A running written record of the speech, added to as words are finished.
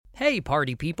Hey,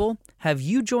 party people! Have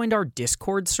you joined our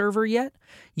Discord server yet?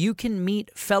 You can meet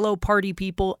fellow party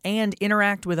people and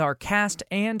interact with our cast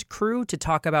and crew to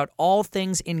talk about all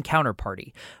things Encounter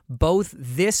Party, both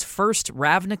this first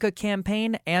Ravnica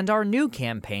campaign and our new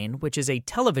campaign, which is a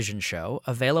television show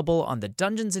available on the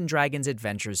Dungeons & Dragons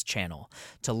Adventures channel.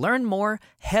 To learn more,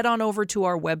 head on over to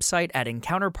our website at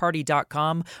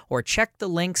encounterparty.com or check the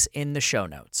links in the show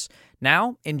notes.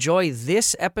 Now, enjoy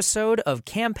this episode of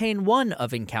Campaign 1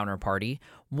 of Encounter Party.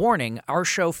 Warning, our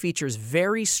show features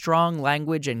very strong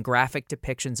language and graphic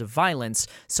depictions of violence,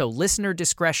 so listener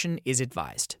discretion is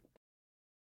advised.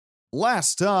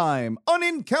 Last time on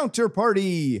Encounter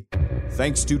Party!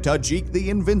 Thanks to Tajik the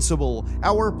Invincible,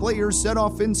 our players set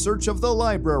off in search of the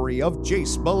library of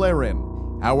Jace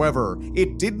Beleren. However,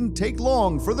 it didn't take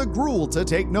long for the Gruul to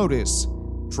take notice.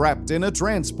 Trapped in a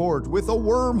transport with a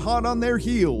worm hot on their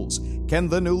heels, can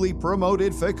the newly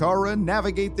promoted Ficarra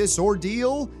navigate this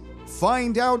ordeal?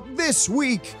 Find out this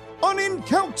week on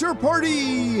Encounter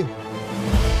Party!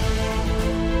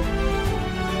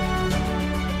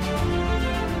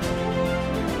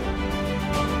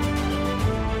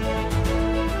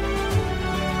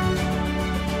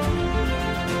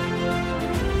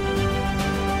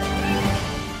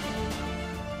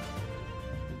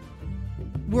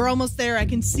 We're almost there. I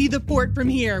can see the port from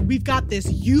here. We've got this.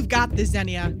 You've got this,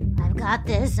 Xenia. I've got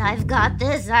this. I've got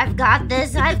this. I've got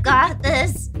this. I've got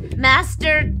this.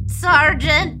 Master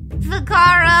Sergeant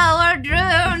Ficarra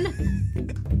Ordrune.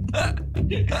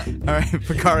 All right,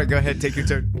 Ficarra, go ahead. Take your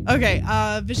turn. Okay,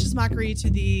 Vicious Mockery to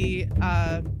the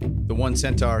one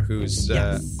centaur who's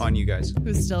Yes. on you guys.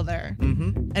 who's still there.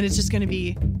 Mm-hmm. And it's just going to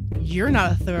be, you're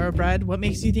not a thoroughbred. What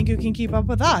makes you think you can keep up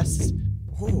with us?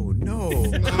 Oh, no.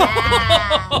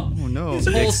 Yeah. Oh, no. His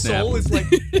whole soul is like,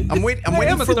 I'm waiting I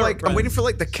am a for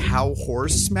thoroughbred. the cow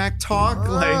horse smack talk.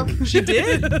 Oh. Like, she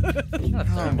did.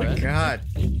 oh my god.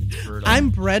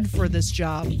 I'm bred for this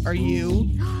job. Are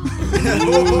you?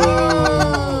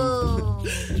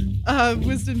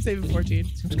 Wisdom saving 14.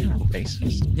 Seems kind of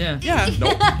racist. Yeah. Yeah.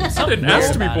 Nope. I didn't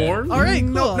ask to be born. All right,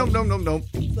 cool. No.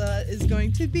 Is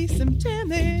going to be some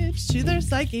damage to their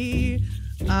psyche.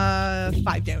 5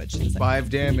 damage to the psyche. 5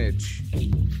 damage.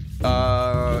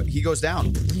 He goes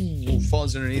down.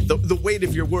 Falls underneath. The weight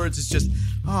of your words is just,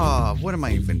 what am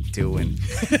I even doing?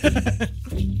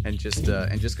 and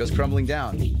just goes crumbling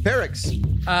down.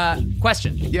 Perix.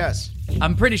 Question. Yes.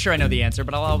 I'm pretty sure I know the answer,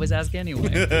 but I'll always ask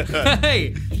anyway.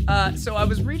 Hey, so I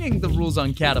was reading the rules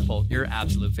on Catapult, your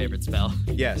absolute favorite spell.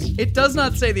 Yes. It does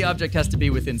not say the object has to be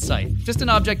within sight, just an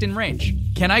object in range.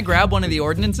 Can I grab one of the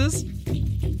ordinances?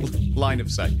 Line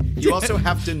of sight. You also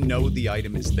have to know the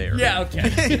item is there. Yeah, okay.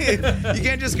 You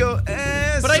can't just go,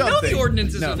 But I know the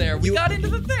ordinances are there. We got into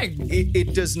the thing.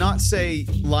 It does not say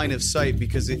line of sight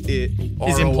because it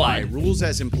is implied. Rules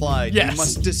as implied. Yes. You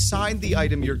must decide the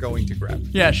item you're going to grab.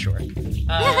 Yeah, sure.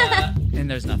 And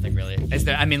there's nothing really. Is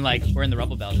there? I mean, like, we're in the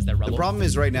Rubble Belt. Is there rubble? The problem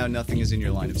is right now nothing is in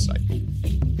your line of sight.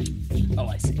 Oh,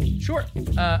 I see. Sure.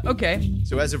 Okay.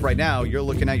 So as of right now, you're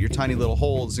looking at your tiny little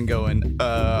holes and going,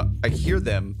 I hear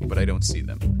them, but I don't see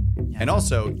them. Yeah. And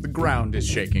also, the ground is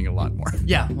shaking a lot more.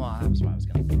 Yeah, well, that's what I was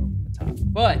going to throw over the top.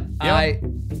 But I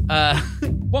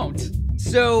won't.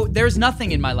 So there's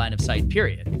nothing in my line of sight,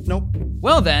 period. Nope.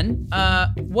 Well then,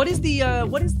 what is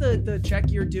the check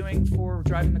you're doing for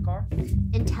driving the car?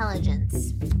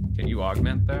 Intelligence. Can you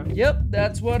augment that? Yep,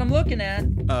 that's what I'm looking at.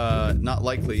 Not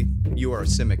likely. You are a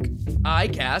Simic. I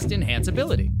cast Enhance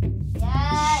Ability.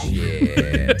 Yes.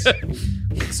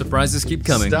 Shit. Surprises keep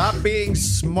coming. Stop being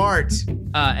smart.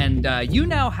 And you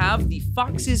now have the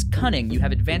Fox's Cunning. You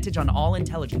have advantage on all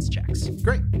intelligence checks.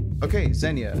 Great. Okay,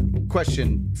 Xenia.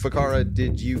 Question. Ficarra,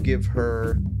 did you give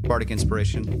her Bardic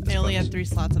Inspiration? I only had 3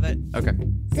 slots of it. Okay.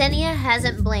 Xenia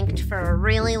hasn't blinked for a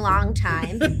really long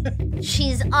time.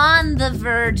 She's on the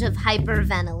verge of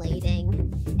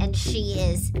hyperventilating, and she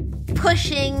is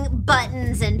pushing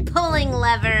buttons and pulling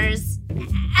levers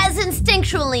as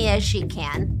instinctually as she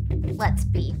can. Let's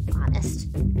be honest.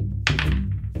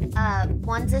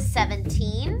 One's a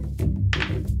 17.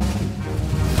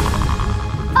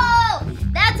 Oh,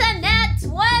 that's a nat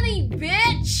 20,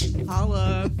 bitch!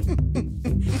 Holla.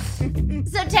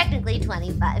 So technically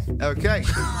 25. Okay.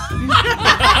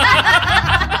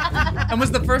 And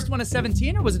was the first one a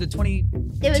 17 or was it a 20?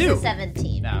 It was Two. a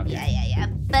 17. Oh, okay. Yeah.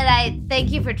 But I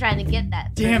thank you for trying to get that.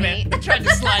 for Damn me. it. I tried to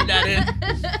slide that in.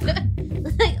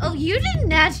 Like, oh, you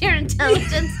didn't add your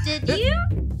intelligence, did you?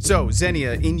 So,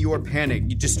 Xenia, in your panic,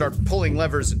 you just start pulling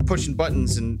levers and pushing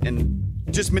buttons and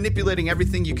just manipulating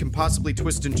everything you can possibly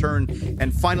twist and turn,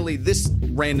 and finally this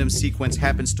random sequence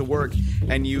happens to work,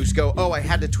 and you just go, oh, I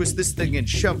had to twist this thing and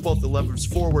shove both the levers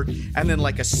forward, and then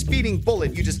like a speeding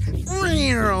bullet, you just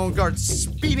go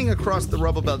speeding across the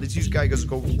rubble belt as you guys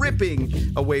go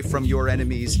ripping away from your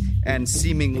enemies and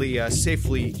seemingly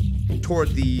safely toward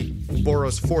the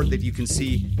Boros fort that you can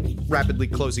see rapidly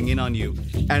closing in on you.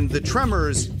 And the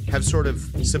tremors have sort of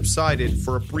subsided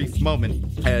for a brief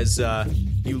moment as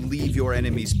you leave your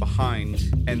enemies behind,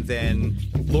 and then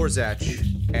Lorzach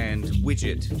and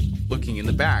Widget, looking in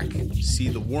the back, see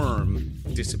the worm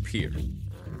disappear.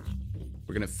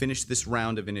 We're going to finish this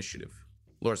round of initiative.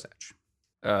 Lorzach.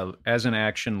 As an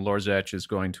action, Lorzach is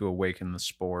going to awaken the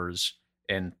spores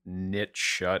and knit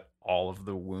shut all of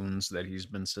the wounds that he's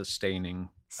been sustaining.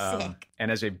 Sick.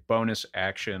 And as a bonus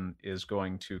action, is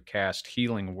going to cast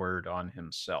Healing Word on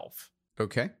himself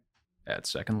Okay. at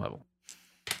second level.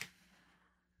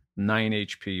 9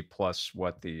 HP plus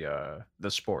what the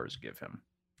spores give him.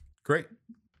 Great.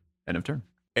 End of turn.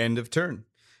 End of turn.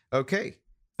 Okay.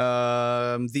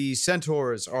 The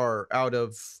centaurs are out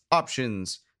of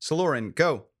options. Saloran,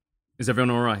 go. Is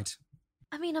everyone all right?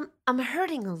 I mean, I'm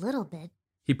hurting a little bit.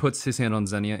 He puts his hand on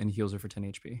Xenia and heals her for 10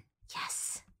 HP.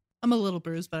 Yes. I'm a little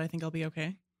bruised, but I think I'll be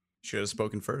okay. Should have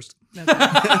spoken first. That's all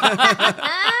right.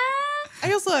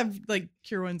 I also have like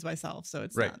cure wounds myself, so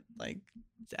it's Right. not like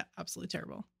absolutely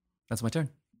terrible. That's my turn.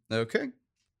 Okay.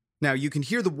 Now, you can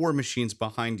hear the war machines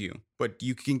behind you, but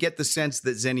you can get the sense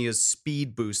that Xenia's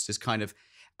speed boost has kind of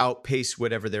outpaced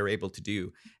whatever they're able to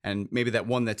do. And maybe that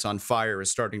one that's on fire is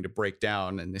starting to break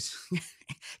down, and this...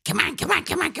 Come on. Just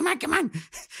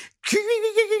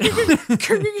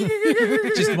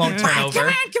won't turn over.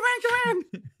 Come on.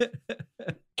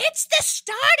 It's the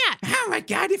starter. Oh my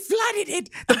God, it flooded it.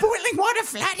 The boiling water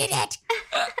flooded it.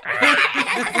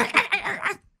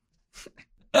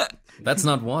 That's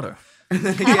not water.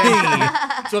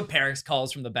 That's what Perix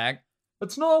calls from the back.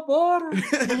 It's not water.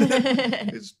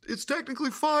 It's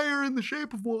technically fire in the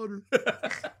shape of water.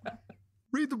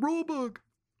 Read the rule book.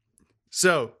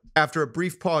 So, after a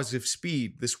brief pause of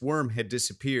speed, this worm had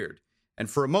disappeared. And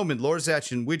for a moment,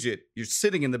 Lorzach and Widget, you're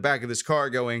sitting in the back of this car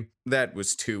going, that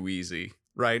was too easy,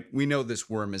 right? We know this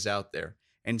worm is out there.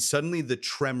 And suddenly the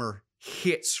tremor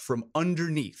hits from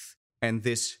underneath, and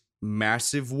this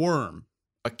massive worm,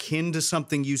 akin to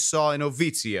something you saw in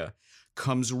Ovitia,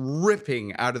 comes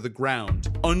ripping out of the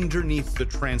ground underneath the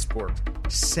transport,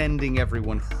 sending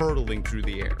everyone hurtling through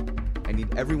the air. I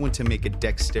need everyone to make a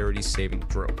dexterity saving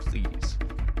throw, please.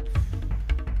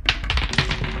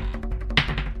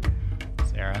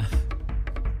 Sarah.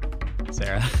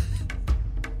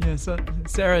 Yeah, so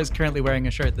Sarah is currently wearing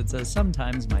a shirt that says,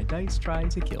 "Sometimes my dice try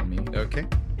to kill me." Okay.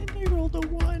 And I rolled a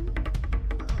 1.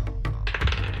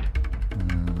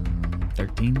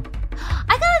 13.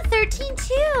 I got a 13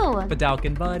 too.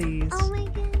 Badalkin buddies. Oh my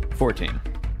god. 14.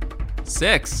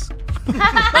 6.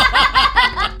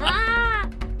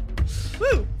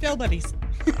 Woo! Fail buddies.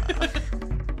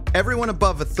 Everyone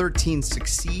above a 13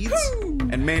 succeeds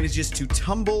and manages to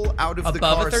tumble out of the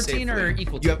Above car a 13 safely. or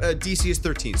equal to? You have DC is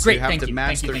 13, so Great, you have thank to you,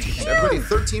 match thank you, 13. thank you. So everybody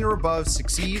 13 or above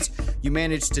succeeds. You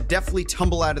manage to deftly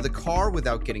tumble out of the car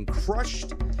without getting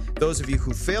crushed. Those of you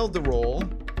who failed the roll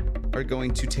are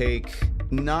going to take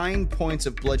 9 points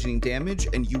of bludgeoning damage,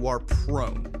 and you are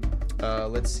prone.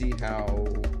 Let's see how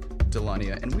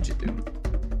Delania and Widget do.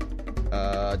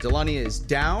 Delania is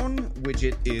down.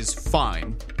 Widget is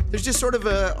fine. There's just sort of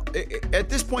at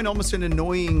this point, almost an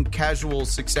annoying casual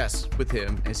success with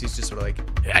him, as he's just sort of like,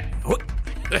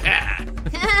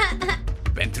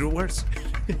 been through worse.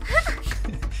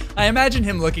 I imagine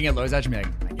him looking at Lorzach and being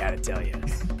like, I gotta tell you,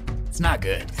 it's not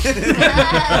good.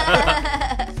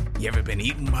 You ever been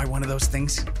eaten by one of those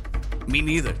things? Me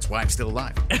neither. That's why I'm still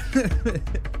alive.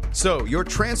 So, your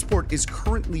transport is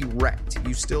currently wrecked.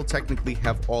 You still technically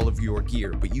have all of your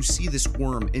gear, but you see this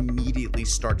worm immediately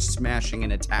start smashing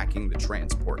and attacking the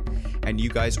transport. And you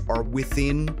guys are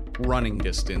within running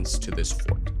distance to this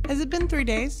fort. Has it been 3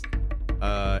 days?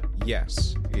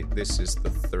 Yes. This is the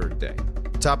third day.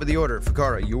 Top of the order,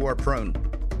 Fakara, you are prone.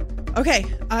 Okay.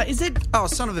 Is it? Oh,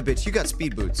 son of a bitch, you got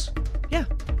speed boots. Yeah.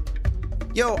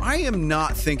 Yo, I am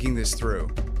not thinking this through.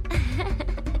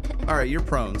 All right, you're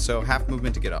prone, so half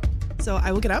movement to get up. So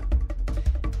I will get up.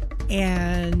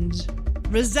 And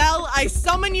Rizal, I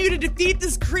summon you to defeat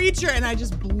this creature, and I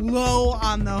just blow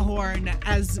on the horn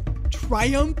as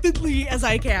triumphantly as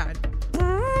I can.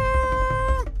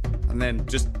 And then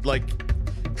just like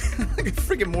a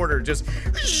freaking mortar, just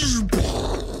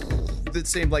the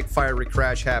same like fiery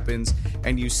crash happens,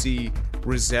 and you see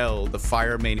Rizal, the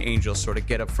fire main angel, sort of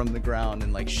get up from the ground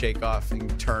and like shake off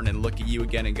and turn and look at you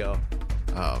again and go,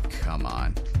 Oh, come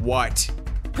on. What?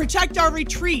 Protect our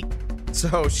retreat.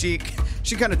 So she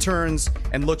kind of turns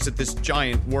and looks at this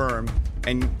giant worm,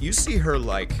 and you see her,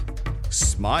 like,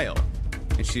 smile.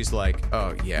 And she's like,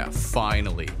 oh, yeah,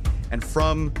 finally. And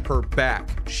from her back,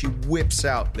 she whips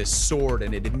out this sword,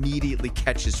 and it immediately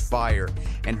catches fire.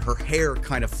 And her hair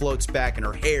kind of floats back, and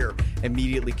her hair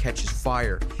immediately catches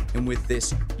fire. And with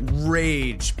this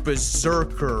rage,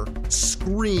 berserker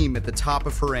scream at the top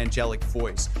of her angelic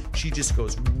voice, she just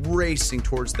goes racing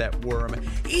towards that worm.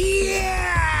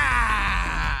 Yeah!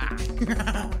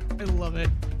 I love it.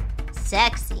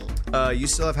 Sexy. You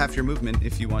still have half your movement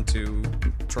if you want to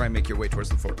try and make your way towards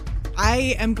the fort.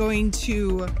 I am going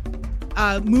to,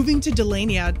 moving to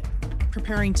Delania,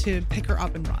 preparing to pick her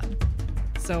up and run.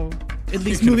 So at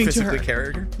least moving to her. Physically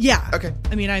carry her? Yeah. Okay.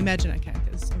 I mean, I imagine I can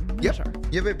because I'm not Yep. sure.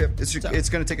 Yep. It's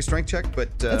going to take a strength check,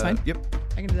 but That's fine. Yep.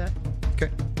 I can do that. Okay.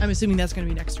 I'm assuming that's going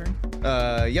to be next turn.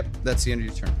 Yep. That's the end of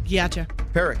your turn. Gotcha.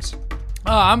 Perix.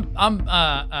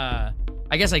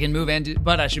 I guess I can move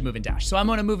but I should move and dash. So I'm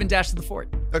going to move and dash to the fort.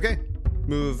 Okay.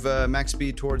 Move max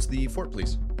speed towards the fort,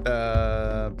 please.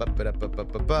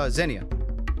 Xenia.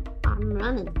 I'm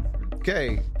running.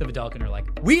 Okay. The Vidalcan are like,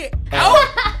 we out!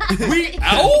 We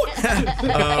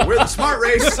out! We're the smart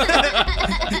race.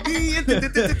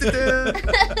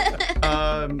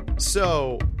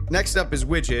 So next up is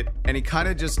Widget, and he kind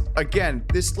of just, again,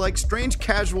 this like strange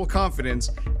casual confidence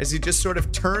as he just sort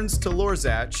of turns to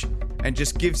Lorzach and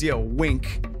just gives you a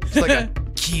wink. It's like a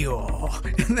Kyo.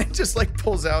 And then just like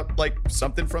pulls out like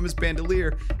something from his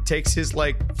bandolier, takes his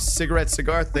like cigar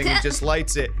thing and just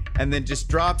lights it, and then just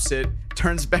drops it,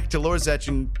 turns back to Lorzach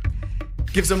and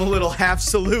gives him a little half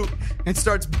salute and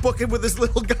starts booking with his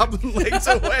little goblin legs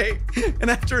away. And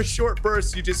after a short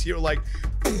burst, you just hear like,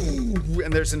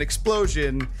 and there's an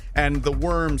explosion, and the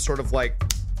worm sort of like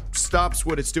stops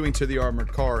what it's doing to the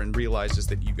armored car and realizes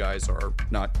that you guys are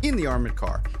not in the armored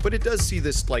car. But it does see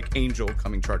this like angel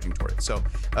coming charging toward it. So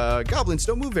goblins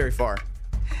don't move very far.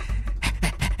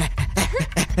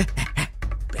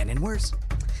 Been in worse.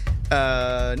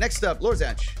 Next up,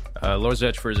 Lorzach.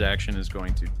 Lorzach for his action is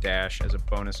going to dash. As a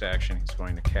bonus action, he's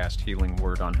going to cast Healing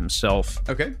Word on himself.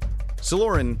 Okay.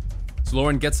 Soloran. So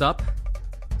Lauren gets up,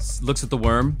 looks at the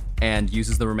worm, and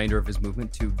uses the remainder of his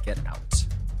movement to get out.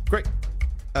 Great.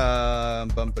 The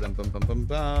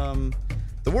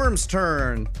worm's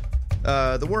turn.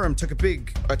 The worm took a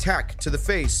big attack to the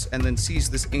face and then sees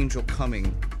this angel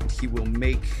coming. And he will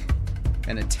make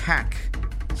an attack.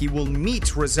 He will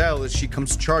meet Roselle as she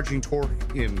comes charging toward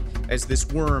him, as this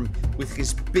worm, with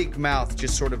his big mouth,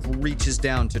 just sort of reaches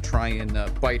down to try and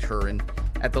bite her, and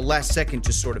at the last second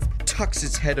just sort of tucks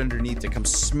its head underneath to come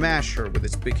smash her with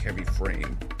its big heavy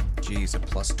frame. Jeez, a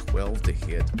plus 12 to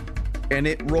hit. And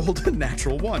it rolled a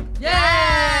natural 1.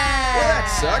 Yeah! Well, that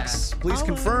sucks. Please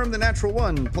confirm the natural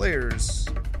 1, players.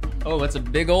 Oh, that's a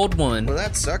big old one. Well,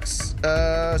 that sucks.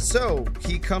 So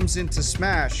he comes in to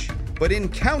smash, but in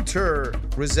counter,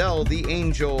 Roselle the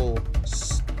angel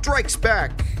strikes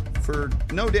back for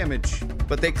no damage,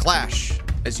 but they clash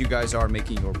as you guys are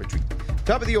making your retreat.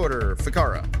 Top of the order,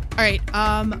 Fikara. All right.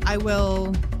 I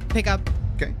will pick up.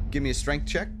 Okay, give me a strength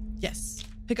check. Yes.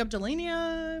 Pick up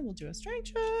Delania. We'll do a strength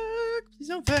check. Please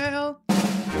don't fail. Oh,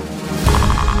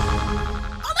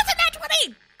 that's a nat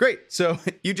 20! Great. So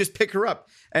you just pick her up,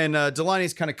 and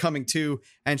Delani's kind of coming to,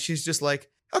 and she's just like,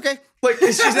 okay, like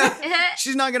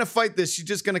she's not gonna fight this. She's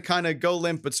just gonna kind of go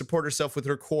limp, but support herself with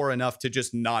her core enough to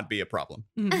just not be a problem.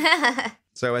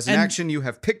 So as an action, you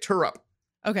have picked her up.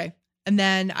 Okay. And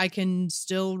then I can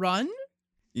still run?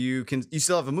 You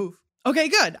still have a move. Okay,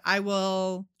 good. I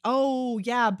will. Oh,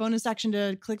 yeah. Bonus action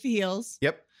to click the heels.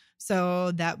 Yep.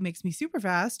 So that makes me super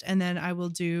fast. And then I will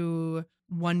do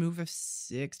one move of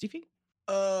 60 feet.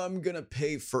 I'm gonna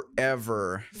pay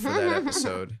forever for that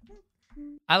episode.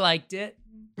 I liked it.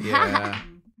 Yeah.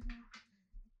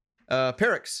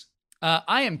 Perix.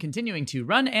 I am continuing to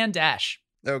run and dash.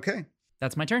 Okay.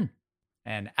 That's my turn.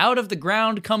 And out of the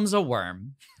ground comes a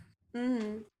worm.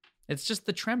 Mm-hmm. It's just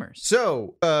the tremors.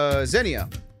 So, Xenia.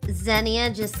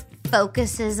 Xenia just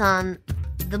focuses on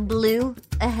the blue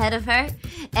ahead of her,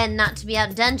 and not to be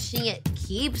outdone, she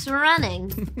keeps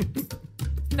running.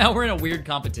 Now we're in a weird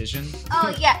competition.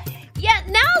 Oh, yeah. Yeah,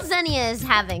 now Xenia is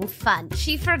having fun.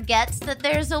 She forgets that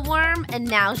there's a worm, and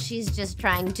now she's just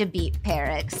trying to beat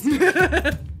Perix.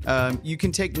 You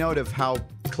can take note of how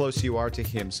close you are to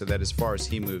him so that as far as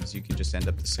he moves, you can just end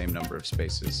up the same number of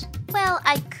spaces. Well,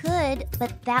 I could,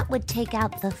 but that would take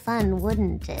out the fun,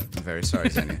 wouldn't it? I'm very sorry,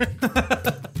 Xenia.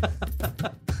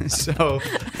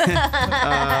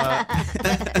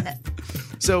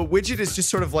 So Widget is just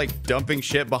sort of like dumping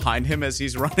shit behind him as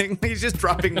he's running. He's just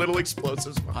dropping little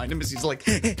explosives behind him as he's like,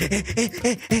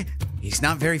 he's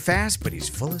not very fast, but he's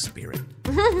full of spirit.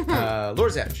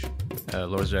 Lorzach.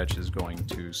 Lorzach is going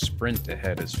to sprint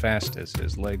ahead as fast as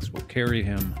his legs will carry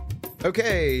him.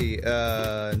 Okay,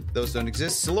 those don't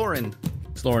exist. Saloran.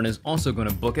 Slorin is also going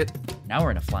to book it. Now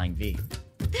we're in a flying V.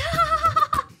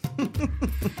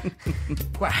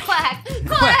 Quack. Quack,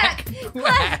 quack,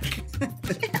 quack.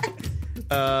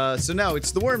 So now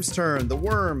it's the worm's turn. The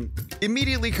worm,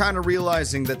 immediately kind of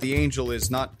realizing that the angel is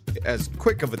not as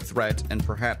quick of a threat and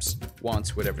perhaps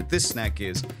wants whatever this snack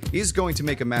is going to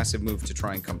make a massive move to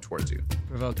try and come towards you.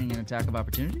 Provoking an attack of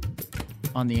opportunity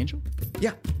on the angel?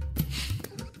 Yeah.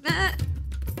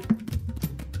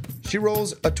 She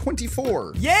rolls a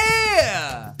 24.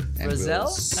 Yeah! And Roselle?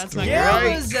 will That's my Yeah,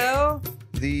 strike Roselle.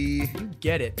 The You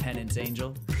get it, Penance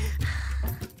Angel.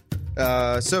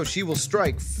 so she will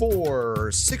strike for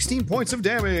 16 points of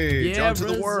damage Yeah, onto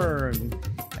the Roselle. worm.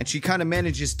 And she kind of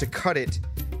manages to cut it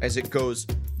as it goes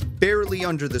barely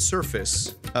under the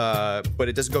surface, but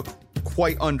it doesn't go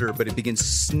quite under, but it begins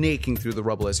snaking through the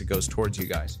rubble as it goes towards you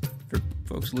guys. For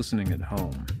folks listening at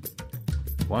home,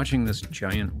 watching this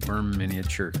giant worm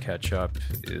miniature catch up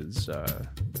is,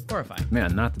 Horrifying.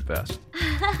 man, not the best.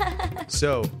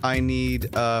 So I need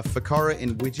Fakara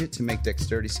and Widget to make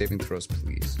dexterity saving throws,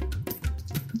 please.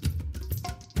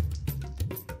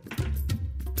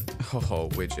 Oh,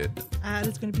 Widget.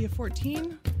 It's going to be a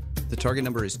 14. The target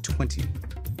number is 20.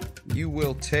 You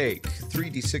will take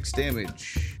 3d6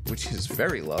 damage, which is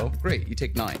very low. Great, you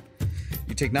take 9.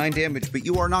 You take 9 damage, but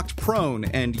you are knocked prone,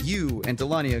 and you and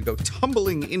Delania go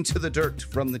tumbling into the dirt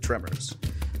from the tremors.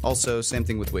 Also, same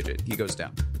thing with Widget. He goes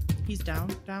down. He's down.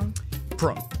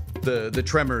 Prone. The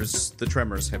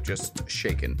tremors have just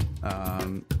shaken.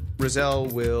 Roselle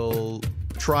will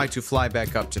try to fly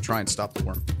back up to try and stop the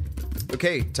worm.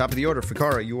 Okay, top of the order.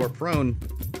 Fakara, you are prone.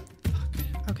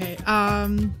 Okay.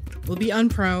 We'll be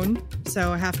unprone,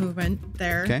 so a half movement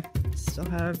there. Okay. Still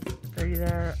have 30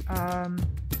 there.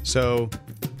 So,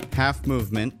 half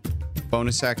movement,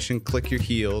 bonus action, click your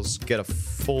heels, get a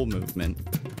full movement,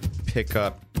 pick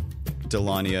up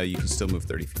Delania. You can still move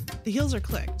 30 feet. The heels are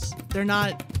clicked. They're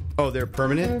not Oh, they're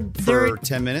permanent for They're-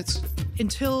 10 minutes?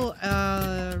 until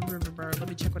let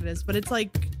me check what it is, but it's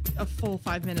like a full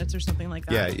 5 minutes or something like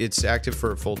that. Yeah, it's active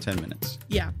for a full 10 minutes.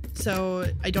 Yeah. So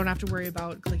I don't have to worry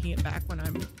about clicking it back when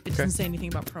it doesn't say anything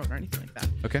about prone or anything like that.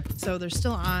 Okay. So they're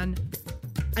still on.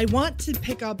 I want to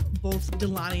pick up both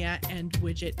Delania and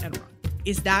Widget and run.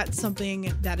 Is that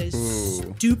something that is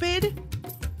Ooh. stupid?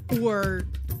 Or,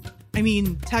 I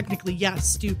mean, technically, yes,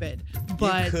 stupid.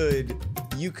 But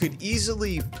You could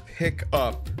easily pick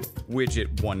up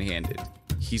Widget one-handed.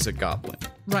 He's a goblin.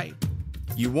 right.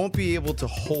 You won't be able to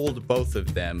hold both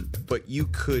of them, but you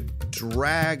could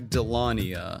drag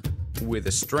Delania with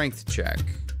a strength check,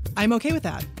 I'm okay with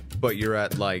that. but you're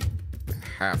at like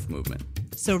half movement.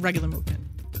 So regular movement.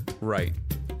 Right.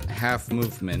 Half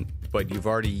movement, but you've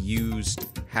already used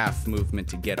half movement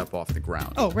to get up off the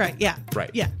ground. Oh, right. Yeah. Right.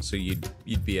 Yeah. So you'd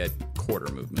be at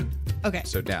quarter movement. Okay.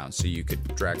 So down. So you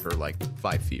could drag her like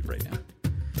 5 feet right now.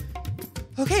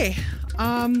 Okay.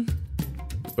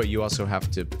 But you also have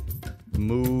to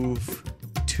move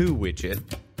to Widget.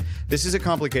 This is a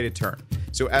complicated turn.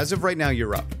 So as of right now,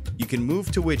 you're up. You can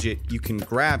move to Widget. You can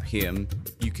grab him.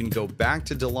 You can go back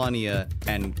to Delania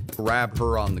and grab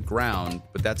her on the ground,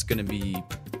 but that's going to be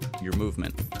your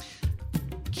movement.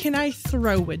 Can I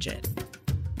throw Widget?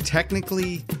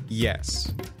 Technically,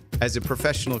 yes. As a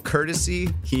professional courtesy,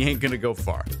 he ain't going to go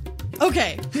far.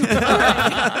 Okay. All right.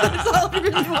 That's all I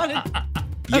really wanted.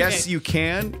 Yes, Okay. you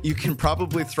can. You can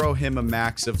probably throw him a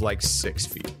max of like 6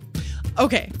 feet.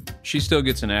 Okay. She still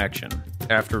gets an action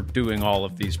after doing all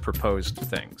of these proposed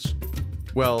things.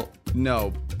 Well,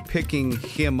 no. Picking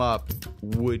him up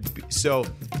would be... So,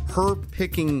 her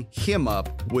picking him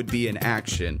up would be an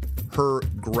action. Her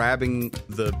grabbing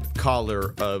the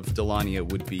collar of Delania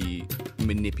would be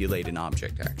manipulate an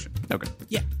object action. Okay.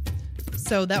 Yeah.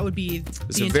 So that would be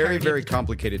It's a very, very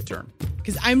complicated turn.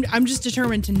 because I'm just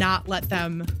determined to not let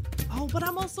them. Oh, but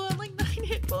I'm also at like 9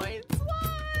 hit points.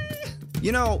 Why?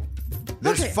 You know,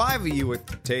 there's Okay. 5 of you at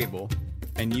the table,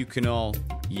 and you can all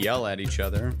yell at each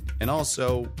other. And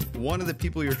also, one of the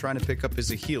people you're trying to pick up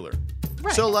is a healer.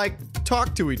 Right. So, like,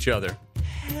 talk to each other.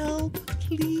 Help,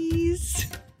 please.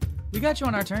 We got you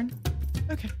on our turn.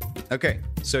 Okay. Okay,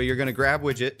 so you're going to grab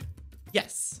Widget.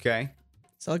 Yes. Okay.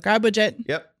 So I'll grab Widget.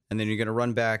 Yep. And then you're going to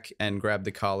run back and grab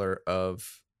the collar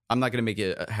of... I'm not going to make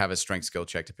it have a strength skill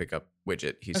check to pick up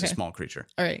Widget. He's Okay. a small creature.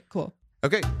 All right. Cool.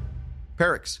 Okay.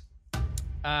 Perix,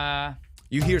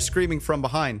 you hear screaming from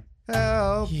behind.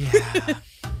 Help. Yeah.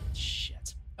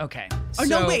 Shit. Okay. Oh,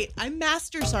 no, wait. I'm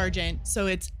Master Sergeant, so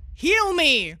it's heal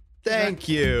me. Thank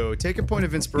you. Take a point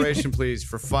of inspiration, please,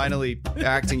 for finally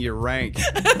acting your rank.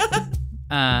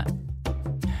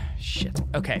 Shit.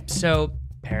 Okay, so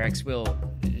Perix will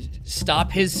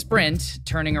stop his sprint,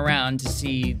 turning around to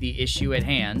see the issue at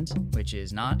hand, which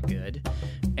is not good,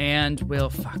 and will...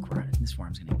 Fuck, this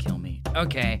worm's gonna kill me.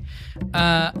 Okay.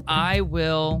 I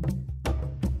will...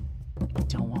 I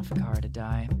don't want Fakara to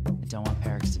die. I don't want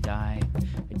Perix to die.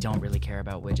 I don't really care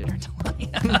about Widget or Talia.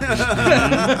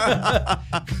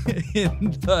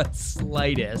 In the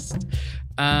slightest.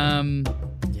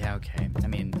 Yeah, okay. I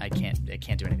mean, I can't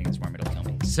do anything to this worm. It'll kill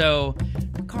me. So,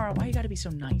 Fakara, why you gotta be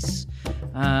so nice?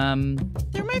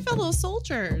 They're my fellow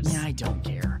soldiers. Yeah, I don't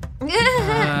care.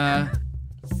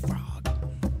 Frog.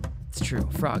 It's true.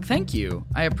 Frog, thank you.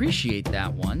 I appreciate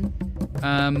that one.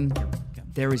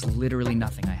 There is literally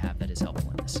nothing I have that is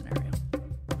helpful in this scenario.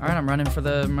 All right, I'm running for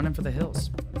the hills.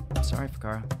 Sorry,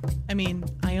 Fakara. I mean,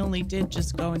 I only did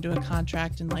just go into a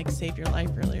contract and save your life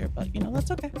earlier, but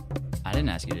that's okay. I didn't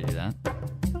ask you to do that.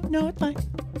 Oh, no, it's fine.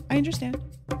 I understand.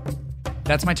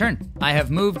 That's my turn. I have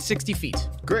moved 60 feet.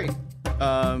 Great.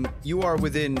 You are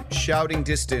within shouting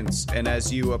distance, and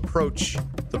as you approach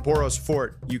the Boros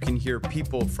fort, you can hear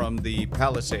people from the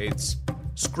palisades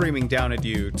screaming down at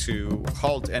you to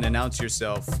halt and announce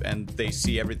yourself, and they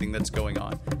see everything that's going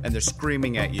on, and they're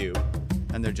screaming at you,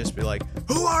 and they're just be like,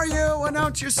 "Who are you?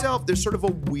 Announce yourself!" There's sort of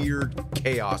a weird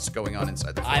chaos going on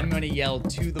inside the fort. I'm gonna yell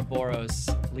to the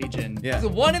Boros Legion. Yeah. The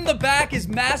one in the back is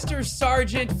Master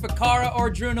Sergeant Fakara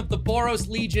Ordrun of the Boros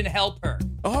Legion. Help her.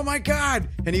 Oh my god!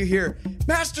 And you hear,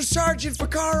 "Master Sergeant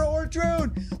Fakara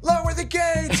Ordrun, lower the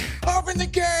gates! Open the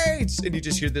gates!" And you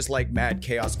just hear this mad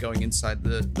chaos going inside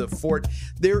the fort.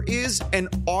 There is an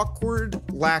awkward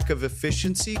lack of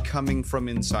efficiency coming from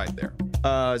inside there.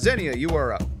 Xenia, you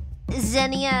are up.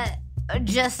 Xenia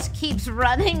just keeps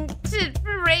running to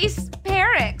race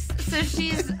Perix, so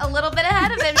she's a little bit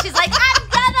ahead of him. She's like, I'm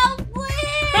gonna win!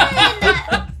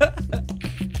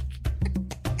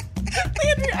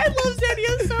 Landry, I love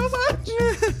Xenia so much.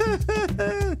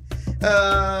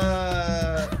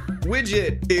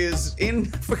 Widget is in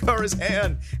Fakara's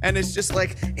hand, and it's just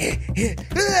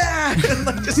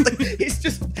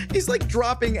he's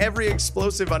dropping every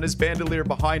explosive on his bandolier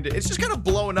behind it. It's just kind of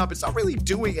blowing up. It's not really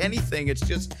doing anything. It's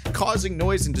just causing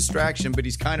noise and distraction, but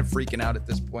he's kind of freaking out at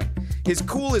this point. His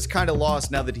cool is kind of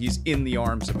lost now that he's in the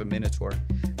arms of a Minotaur.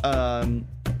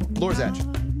 Lorzach.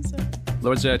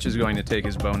 Lorzach is going to take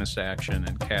his bonus action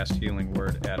and cast Healing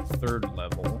Word at 3rd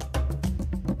level.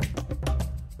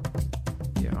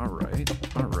 Yeah, all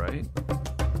right.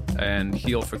 And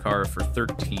heal Fakara for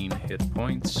 13 hit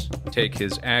points. Take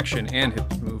his action and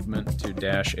his movement to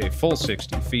dash a full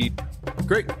 60 feet.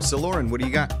 Great. So, Lauren, what do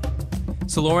you got?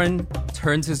 So Lauren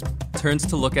turns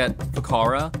to look at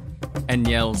Fakara and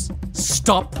yells,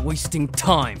 "Stop wasting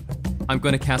time! I'm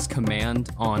going to cast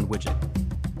Command on Widget."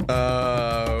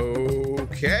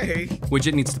 Okay.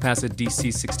 Widget needs to pass a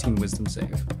DC 16 Wisdom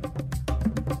save.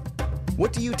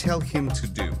 What do you tell him to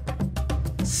do?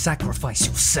 Sacrifice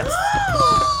yourself.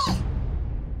 I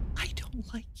don't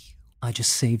like you. I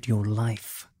just saved your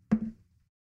life.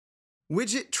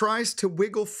 Widget tries to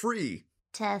wiggle free.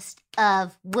 Test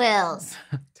of wills.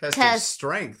 Test of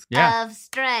strength. Of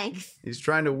strength. He's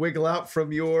trying to wiggle out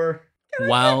from your...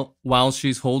 While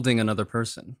she's holding another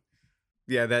person.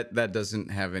 Yeah, that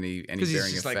doesn't have any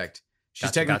bearing effect. She's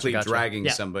Gotcha, technically gotcha. dragging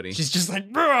Yeah. somebody. She's just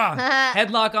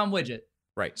headlock on Widget.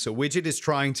 Right. So Widget is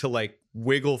trying to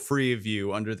wiggle free of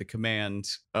you under the command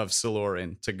of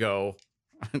Saloran to go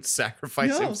and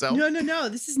sacrifice himself. No.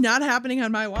 This is not happening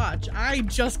on my watch. I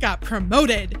just got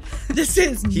promoted. This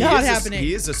is not happening.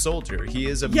 He is a soldier. He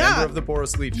is a member of the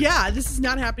Boros Legion. Yeah, this is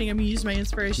not happening. I'm going to use my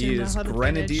inspiration. He I'll is have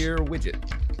Grenadier Widget.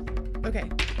 Okay.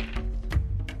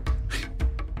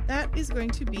 That is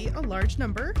going to be a large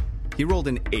number. He rolled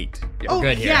an 8. Oh,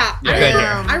 good here. yeah. You're good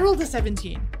here. I rolled a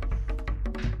 17.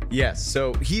 Yes.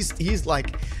 So he's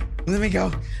like, let me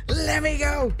go.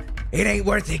 It ain't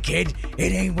worth it, kid.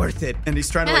 It ain't worth it. And he's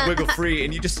trying to wiggle free,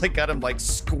 and you just got him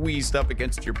squeezed up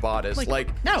against your bodice.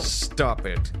 No. Stop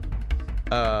it.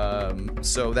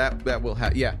 So that will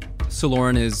have, yeah. So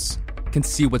Lauren can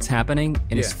see what's happening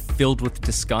and is Yeah. filled with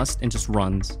disgust and just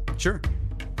runs. Sure.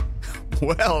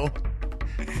 Well,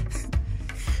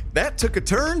 that took a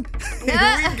turn.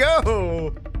 Here we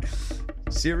go.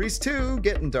 Series 2,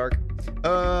 getting dark.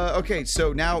 Okay,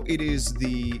 so now it is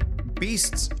the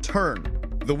beast's turn.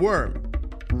 The worm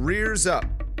rears up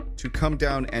to come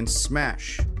down and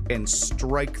smash and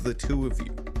strike the two of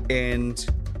you. And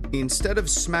instead of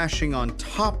smashing on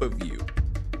top of you,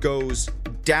 goes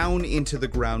down into the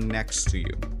ground next to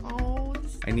you. Oh,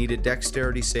 I need a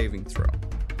dexterity saving throw.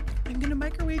 I'm gonna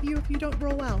microwave you if you don't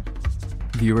roll well.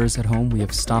 Viewers at home, we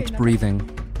have stopped breathing.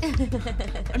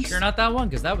 I'm sure not that one,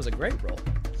 because that was a great roll.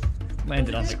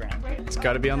 Landed on the ground. It's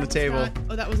got to be on the table.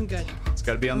 Oh, that wasn't good. It's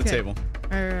got to be on the Okay. table.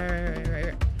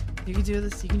 Right. You can do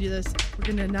this. You can do this. We're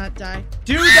gonna not die.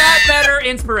 Do that better,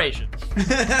 inspiration.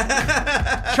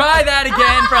 Try that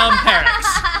again from Perix.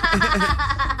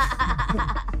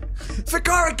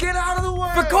 Fakara, get out of the way!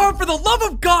 Fakar, for the love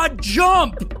of God,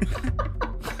 jump!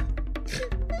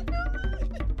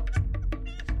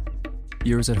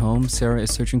 Viewers at home, Sarah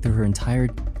is searching through her entire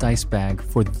dice bag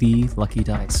for the lucky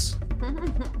dice.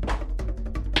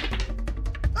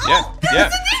 Yeah.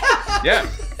 That was Yes.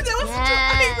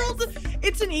 I rolled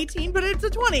it's an 18, but it's a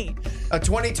 20. A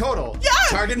 20 total. Yeah!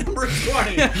 Target number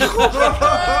 20.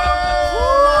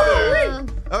 Oh.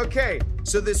 Okay,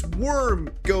 so this worm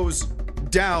goes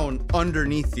down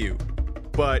underneath you,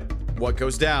 but what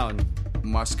goes down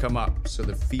must come up. So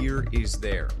the fear is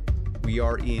there. We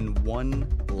are in one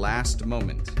last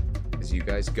moment as you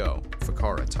guys go.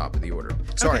 Fakara, top of the order.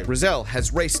 Sorry, Okay. Rizal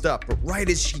has raced up, but right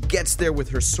as she gets there with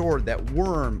her sword, that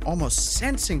worm, almost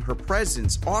sensing her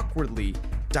presence, awkwardly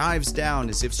dives down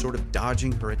as if sort of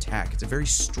dodging her attack. It's a very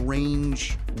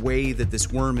strange way that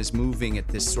this worm is moving at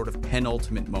this sort of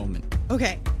penultimate moment.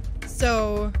 Okay,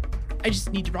 so I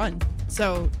just need to run.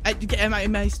 So am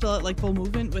I still at like full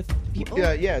movement with people?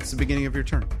 Yeah, it's the beginning of your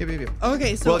turn. Yeah.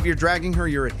 Okay, so Well, if you're dragging her,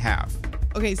 you're at half.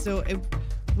 okay, so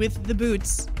with the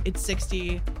boots, it's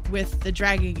 60. With the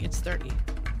dragging, it's 30.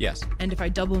 Yes. And if I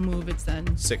double move, it's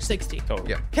then 60. Total.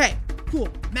 Yeah. Okay, cool.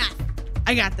 Math.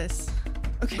 I got this.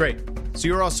 Okay. Great. So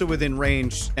you're also within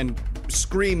range and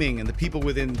screaming, and the people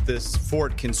within this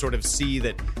fort can sort of see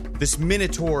that this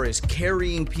minotaur is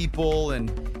carrying people, and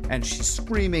she's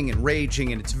screaming and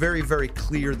raging, and it's very, very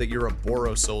clear that you're a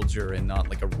Boro soldier and not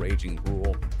like a raging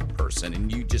ghoul person.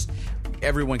 And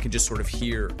everyone can just sort of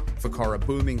hear Fakara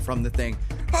booming from the thing.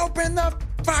 Open the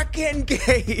fucking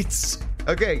gates!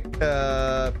 Okay,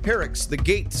 Perix, the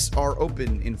gates are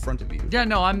open in front of you. Yeah,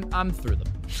 no, I'm through them.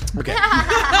 Okay.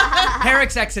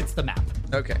 Perix exits the map.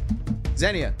 Okay.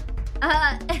 Xenia.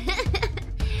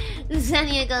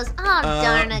 Xenia goes, oh,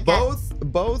 darn it.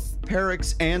 Both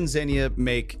Perix and Xenia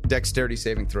make dexterity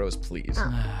saving throws, please.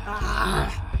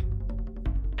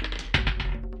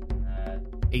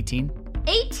 18.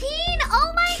 18?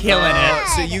 Oh my Killing it. God.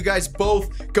 So you guys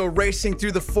both go racing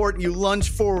through the fort, and you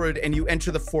lunge forward, and you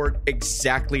enter the fort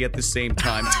exactly at the same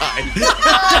time.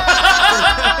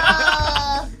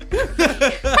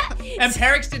 And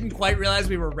Perix didn't quite realize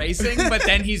we were racing, but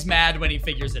then he's mad when he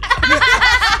figures it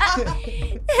out.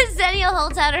 Xenia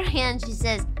holds out her hand. She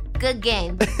says, good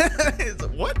game.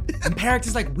 What? And Perix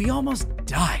is like, we almost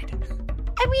died.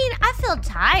 I mean, I feel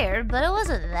tired, but it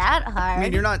wasn't that hard. I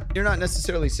mean, you're not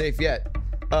necessarily safe yet.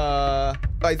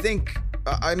 I think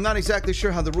I'm not exactly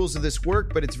sure how the rules of this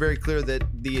work, but it's very clear that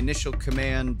the initial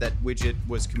command that Widget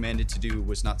was commanded to do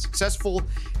was not successful,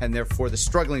 and therefore the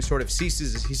struggling sort of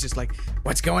ceases as he's just like,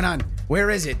 what's going on?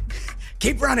 Where is it?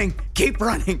 Keep running! Keep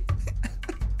running!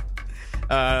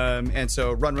 And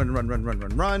so run. Wiggle.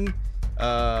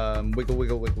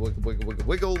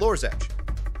 Lorzach.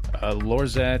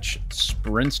 Lorzach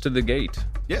sprints to the gate.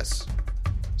 Yes.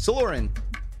 Saloran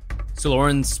So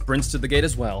Lauren sprints to the gate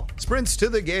as well. sprints to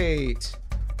the gate.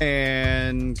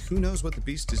 And who knows what the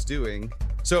beast is doing.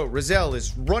 So Rizal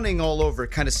is running all over,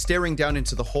 kind of staring down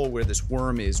into the hole where this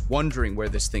worm is, wondering where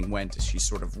this thing went as she's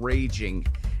sort of raging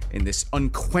in this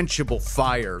unquenchable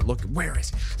fire. Look, where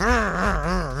is it?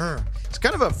 It's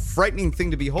kind of a frightening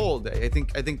thing to behold. I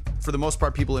think for the most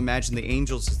part, people imagine the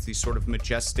angels as these sort of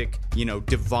majestic,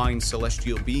 divine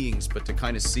celestial beings, but to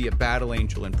kind of see a battle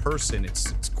angel in person,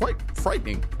 it's quite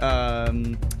frightening.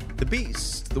 The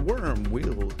beast, the worm,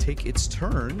 will take its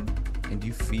turn, and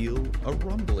you feel a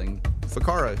rumbling.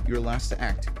 Fakara, you're last to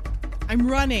act. I'm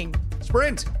running.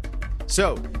 Sprint!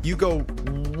 So, you go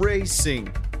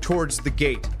racing towards the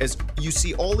gate as you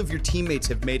see all of your teammates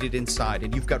have made it inside,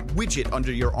 and you've got Widget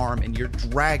under your arm, and you're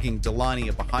dragging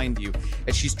Delania behind you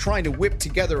as she's trying to whip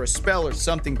together a spell or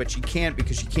something, but she can't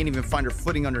because she can't even find her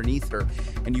footing underneath her.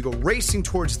 And you go racing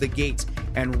towards the gate,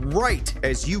 and right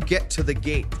as you get to the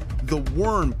gate, the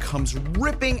worm comes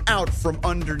ripping out from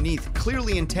underneath,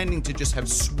 clearly intending to just have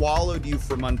swallowed you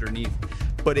from underneath.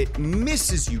 But it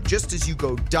misses you just as you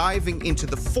go diving into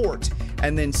the fort,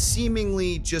 and then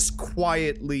seemingly just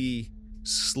quietly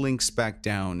slinks back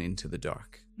down into the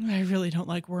dark. I really don't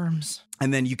like worms.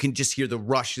 And then you can just hear the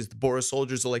rush as the Boros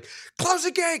soldiers are like, close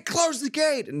the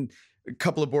gate, and a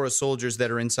couple of Boros soldiers that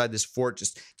are inside this fort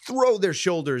just throw their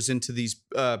shoulders into these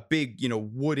big,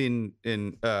 wooden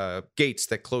gates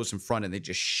that close in front, and they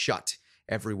just shut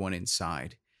everyone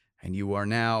inside. And you are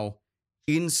now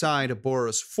inside a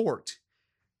Boros fort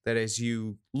that, as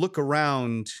you look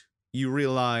around, you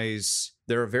realize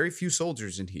there are very few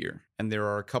soldiers in here, and there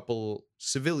are a couple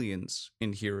civilians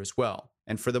in here as well.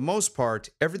 And for the most part,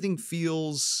 everything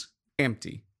feels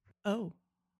empty. Oh.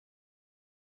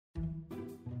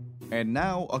 And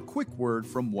now, a quick word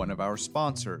from one of our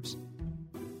sponsors.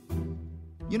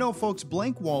 You know, folks,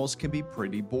 blank walls can be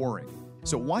pretty boring.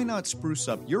 So why not spruce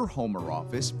up your home or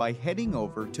office by heading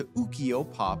over to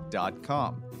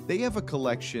ukiopop.com. They have a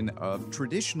collection of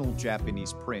traditional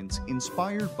Japanese prints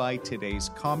inspired by today's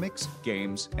comics,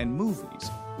 games, and movies.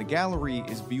 The gallery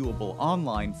is viewable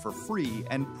online for free,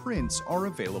 and prints are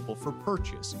available for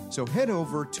purchase. So head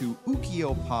over to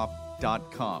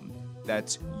ukiopop.com.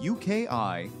 That's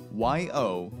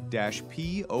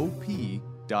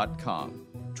UKIYO-POP.com.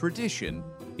 Tradition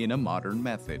in a modern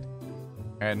method.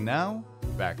 And now,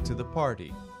 back to the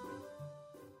party.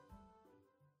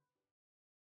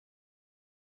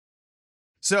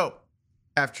 So,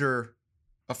 after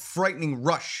a frightening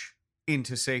rush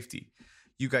into safety,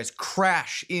 you guys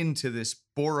crash into this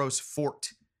Boros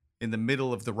fort in the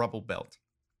middle of the rubble belt,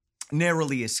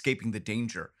 narrowly escaping the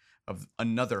danger of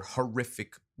another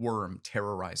horrific worm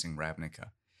terrorizing Ravnica.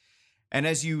 And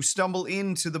as you stumble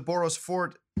into the Boros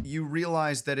fort, you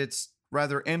realize that it's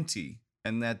rather empty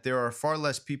and that there are far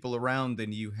less people around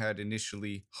than you had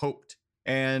initially hoped.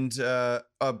 And a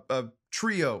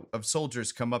trio of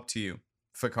soldiers come up to you,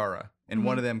 Fakara, and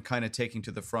one of them kind of taking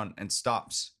to the front and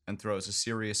stops and throws a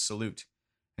serious salute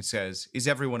and says, "Is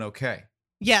everyone okay?"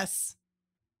 Yes.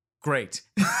 Great.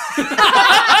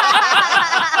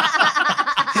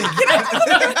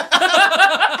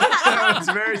 It's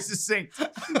very succinct.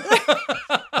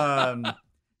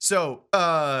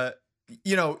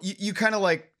 You kind of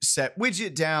like set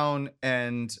Widget down,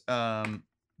 and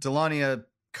Delania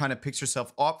kind of picks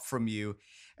herself up from you,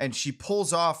 and she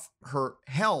pulls off her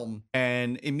helm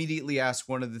and immediately asks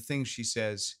one of the things. She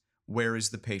says, "Where is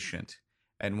the patient?"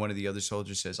 And one of the other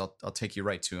soldiers says, I'll take you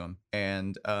right to him.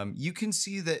 And you can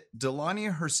see that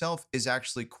Delania herself is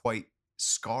actually quite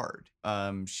scarred.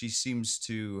 She seems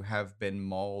to have been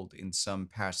mauled in some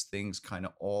past things kind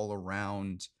of all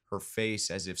around her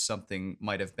face, as if something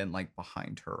might have been like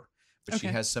behind her. But she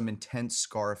has some intense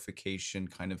scarification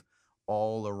kind of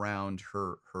all around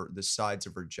the sides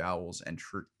of her jowls and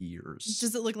her ears.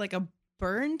 Does it look like a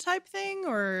burn type thing,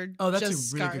 or that's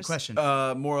just a really scars? good question.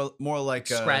 More like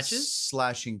Scratches?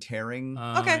 slashing, tearing.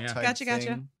 Okay, type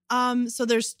gotcha. thing. So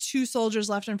there's two soldiers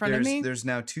left in front of me. There's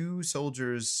now two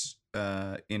soldiers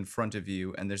in front of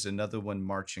you, and there's another one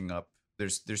marching up.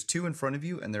 There's two in front of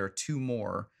you, and there are two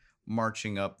more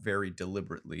marching up very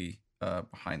deliberately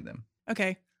behind them.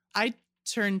 Okay, I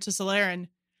turn to Solarin.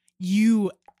 You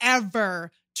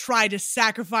ever try to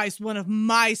sacrifice one of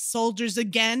my soldiers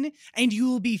again, and you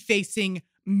will be facing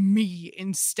me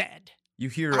instead. You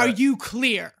hear? Are you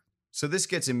clear? So this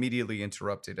gets immediately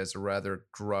interrupted as a rather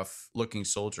gruff-looking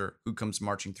soldier who comes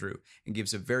marching through and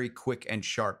gives a very quick and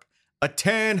sharp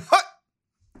 "Attend hut!"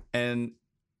 And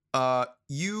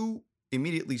you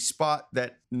immediately spot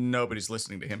that nobody's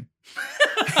listening to him.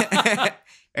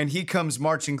 And he comes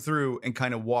marching through and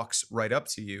kind of walks right up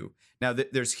to you. Now,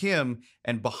 there's him,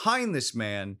 and behind this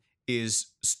man is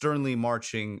sternly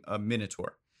marching a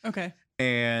Minotaur. Okay.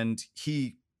 And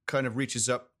he kind of reaches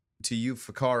up to you,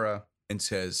 Fakara, and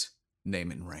says,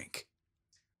 "Name and rank."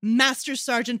 Master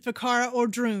Sergeant Fakara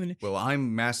Ordrun. "Well,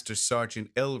 I'm Master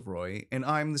Sergeant Elroy, and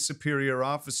I'm the superior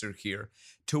officer here,"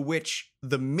 to which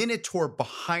the Minotaur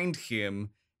behind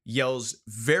him yells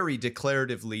very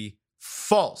declaratively,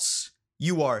 "False.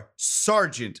 You are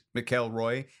Sergeant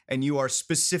McElroy, and you are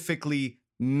specifically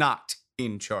not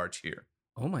in charge here."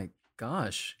 Oh my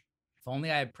gosh. If only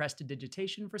I had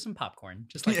prestidigitation for some popcorn.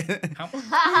 Just like, Shit, I'm involved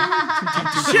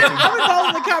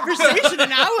in the conversation,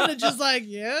 and I would have just like,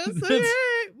 yes, okay.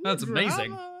 That's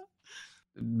amazing. Drama.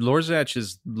 Lorzach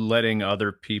is letting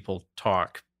other people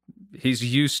talk. He's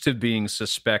used to being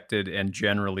suspected and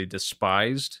generally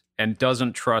despised, and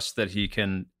doesn't trust that he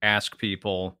can ask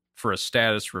people for a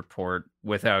status report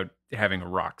without having a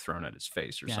rock thrown at his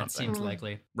face or yeah, it something. seems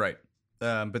likely. Right.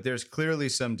 But there's clearly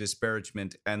some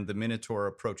disparagement, and the Minotaur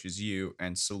approaches you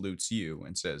and salutes you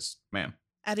and says, "Ma'am."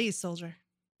 At ease, soldier.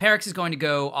 Perix is going to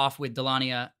go off with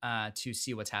Delania to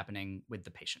see what's happening with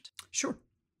the patient. Sure.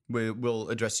 We'll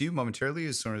address you momentarily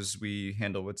as soon as we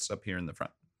handle what's up here in the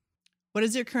front. What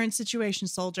is your current situation,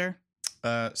 soldier?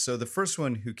 So the first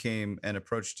one who came and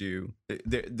approached you,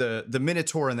 the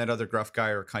Minotaur and that other gruff guy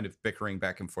are kind of bickering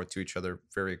back and forth to each other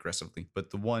very aggressively.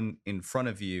 But the one in front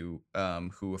of you,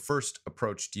 who first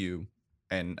approached you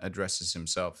and addresses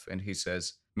himself, and he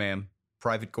says, "Ma'am,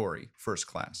 Private Gory, first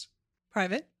class."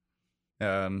 Private?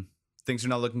 Things are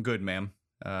not looking good, ma'am.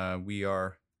 We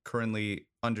are currently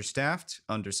understaffed,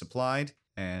 undersupplied,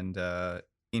 and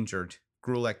injured.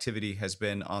 Gruel activity has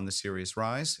been on the serious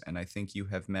rise, and I think you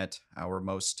have met our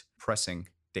most pressing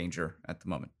danger at the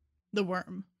moment. The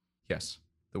worm. Yes,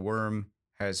 the worm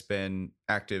has been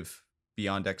active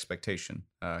beyond expectation.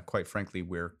 Quite frankly,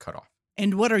 we're cut off.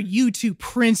 And what are you two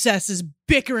princesses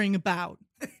bickering about?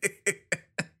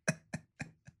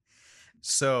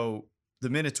 So the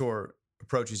Minotaur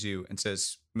approaches you and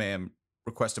says, "Ma'am,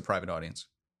 request a private audience."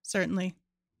 Certainly.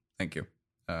 Thank you.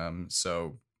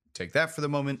 So take that for the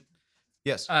moment.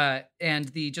 Yes.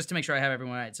 And just to make sure I have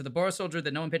everyone right. So the Boros soldier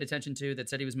that no one paid attention to that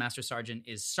said he was Master Sergeant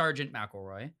is Sergeant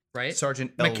McElroy, right?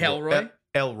 Sergeant McElroy?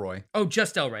 Elroy. Oh,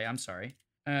 just Elroy. I'm sorry.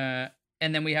 And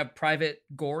then we have Private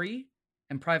Gory,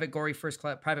 and Private Gory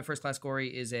Private First Class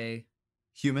Gory is a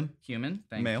Human.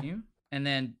 Thank Male. you. And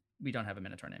then we don't have a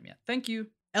Minotaur name yet. Thank you.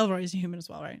 Elroy is a human as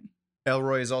well, right?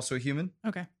 Elroy is also a human.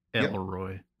 Okay. Yep.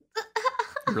 Elroy.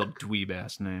 Real dweeb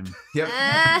ass name. Yep.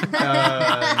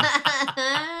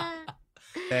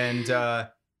 And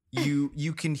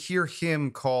you can hear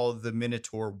him call the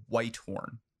Minotaur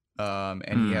Whitehorn.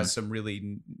 And he has some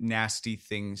really nasty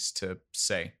things to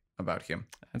say about him.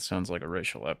 That sounds like a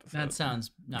racial epithet. That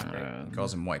sounds not great. He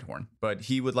calls him Whitehorn. But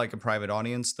he would like a private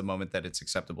audience the moment that it's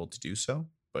acceptable to do so.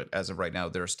 But as of right now,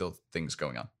 there are still things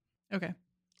going on. Okay.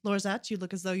 Lorzat, you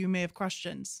look as though you may have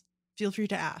questions. Feel free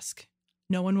to ask.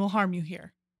 No one will harm you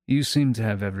here. You seem to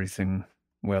have everything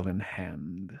well in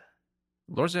hand.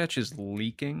 Lorzach is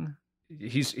leaking.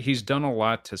 He's done a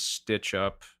lot to stitch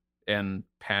up and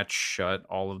patch shut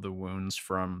all of the wounds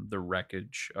from the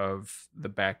wreckage of the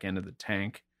back end of the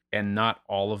tank, and not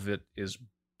all of it is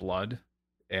blood.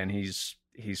 And he's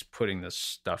putting this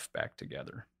stuff back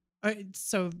together. Do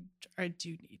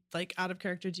you need, out of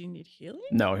character, do you need healing?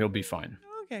 No, he'll be fine.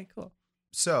 Okay, cool.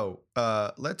 So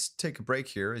let's take a break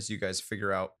here as you guys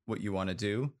figure out what you want to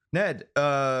do. Ned,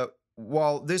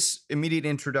 while this immediate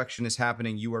introduction is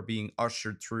happening, you are being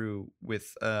ushered through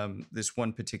with this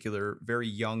one particular very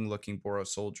young-looking Boros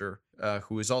soldier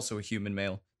who is also a human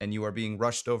male, and you are being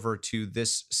rushed over to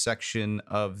this section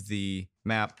of the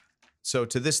map. So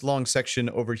to this long section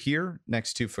over here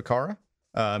next to Fakara,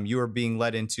 you are being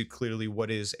led into clearly what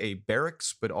is a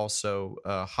barracks, but also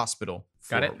a hospital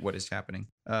for what is happening.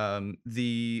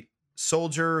 The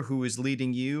soldier who is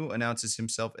leading you announces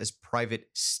himself as Private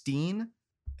Steen,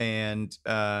 and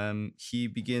he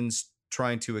begins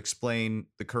trying to explain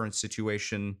the current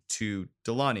situation to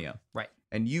Delania. Right.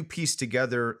 And you piece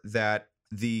together that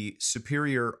the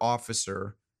superior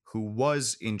officer who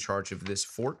was in charge of this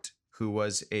fort, who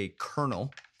was a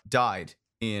colonel, died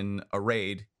in a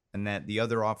raid, and that the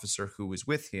other officer who was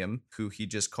with him, who he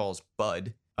just calls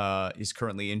Bud, is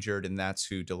currently injured, and that's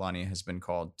who Delania has been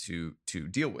called to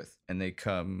deal with. And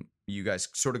you guys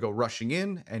sort of go rushing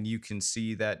in, and you can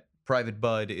see that Private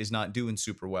Bud is not doing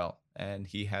super well, and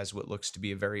he has what looks to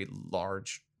be a very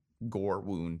large gore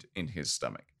wound in his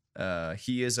stomach.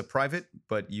 He is a private,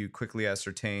 but you quickly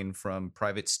ascertain from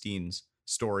Private Steen's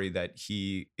story that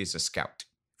he is a scout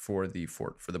for the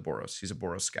fort, for the Boros. He's a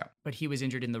Boros scout. But he was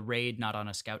injured in the raid, not on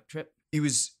a scout trip? He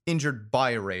was injured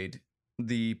by a raid.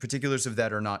 The particulars of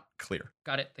that are not clear.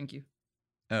 Got it. Thank you.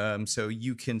 So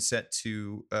you can set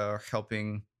to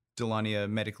helping Delania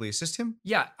medically assist him?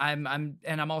 Yeah,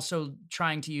 I'm also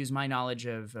trying to use my knowledge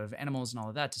of animals and all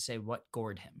of that to say what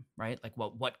gored him, right? Like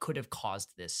what could have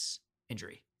caused this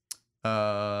injury?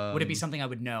 Would it be something I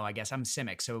would know? I guess I'm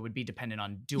Simic, so it would be dependent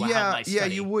on how I study. Yeah,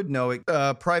 you would know it.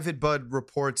 Private Bud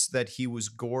reports that he was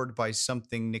gored by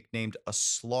something nicknamed a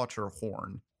slaughter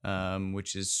horn,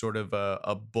 which is sort of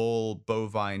a bull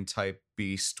bovine type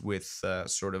beast with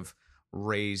sort of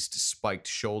raised spiked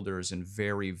shoulders and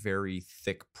very, very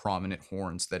thick prominent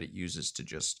horns that it uses to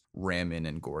just ram in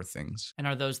and gore things. And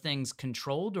are those things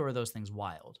controlled or are those things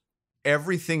wild?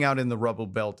 Everything out in the rubble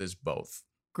belt is both.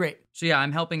 Great. So yeah,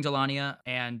 I'm helping Delania,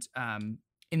 and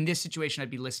in this situation, I'd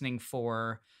be listening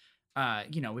for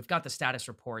we've got the status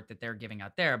report that they're giving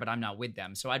out there, but I'm not with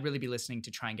them. So I'd really be listening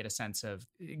to try and get a sense of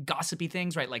gossipy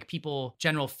things, right? Like people,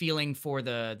 general feeling for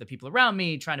the people around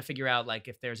me, trying to figure out like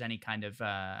if there's any kind of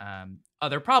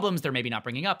other problems they're maybe not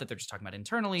bringing up that they're just talking about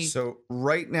internally. So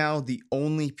right now, the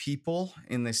only people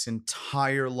in this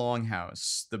entire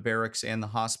longhouse, the barracks and the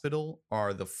hospital,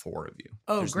 are the 4 of you.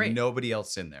 Oh, There's great. nobody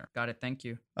else in there. Got it. Thank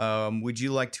you. Would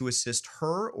you like to assist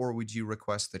her, or would you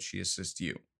request that she assist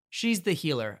you? She's the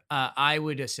healer. I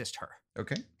would assist her.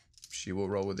 Okay. She will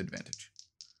roll with advantage.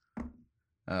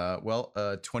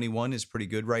 21 is pretty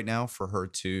good right now for her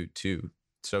to.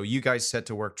 So you guys set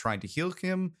to work trying to heal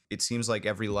him. It seems like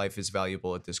every life is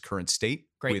valuable at this current state.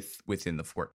 Great. Within the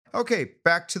fort. Okay,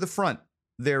 back to the front.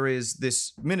 There is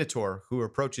this Minotaur who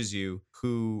approaches you,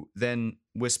 who then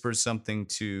whispers something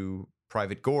to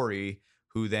Private Gory,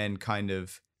 who then kind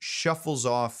of shuffles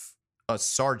off a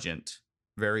sergeant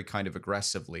very kind of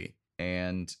aggressively.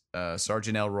 And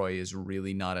Sergeant Elroy is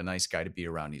really not a nice guy to be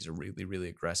around. He's a really, really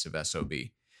aggressive SOB.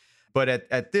 But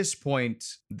at this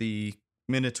point, the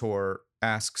Minotaur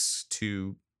asks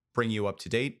to bring you up to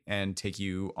date and take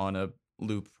you on a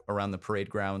loop around the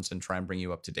parade grounds and try and bring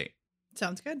you up to date.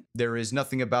 Sounds good. There is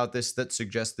nothing about this that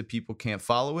suggests that people can't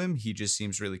follow him. He just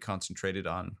seems really concentrated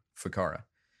on Fakara.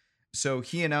 So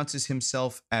he announces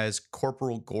himself as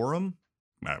Corporal Gorham.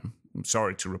 I'm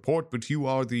sorry to report, but you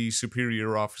are the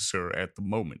superior officer at the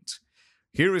moment.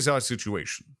 Here is our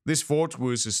situation. This fort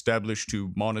was established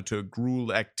to monitor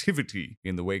Gruul activity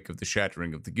in the wake of the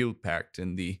shattering of the Guild Pact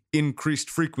and the increased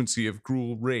frequency of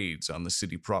Gruul raids on the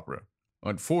city proper.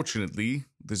 Unfortunately,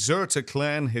 the Zerta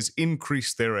clan has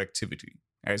increased their activity.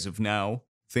 As of now,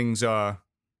 things are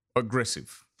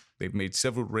aggressive. They've made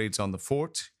several raids on the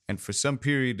fort, and for some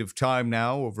period of time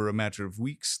now, over a matter of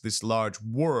weeks, this large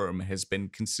worm has been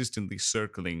consistently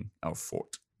circling our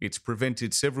fort. It's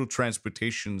prevented several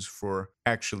transportations for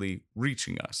actually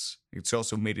reaching us. It's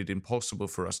also made it impossible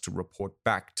for us to report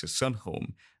back to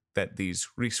Sunhome that these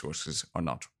resources are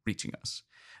not reaching us.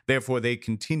 Therefore, they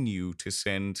continue to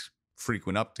send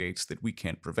frequent updates that we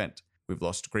can't prevent. We've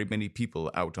lost a great many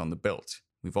people out on the belt.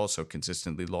 We've also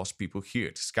consistently lost people here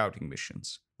to scouting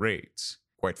missions, raids.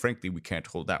 Quite frankly, we can't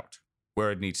hold out.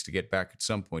 Word needs to get back at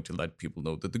some point to let people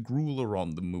know that the Gruul are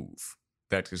on the move.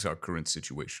 That is our current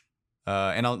situation.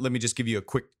 Let me just give you a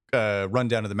quick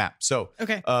rundown of the map. So,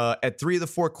 Okay. At 3 of the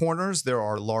 4 corners, there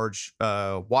are large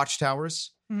watchtowers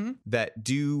that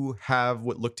do have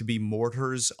what look to be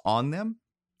mortars on them.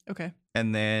 Okay.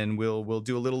 And then we'll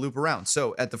do a little loop around.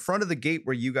 So at the front of the gate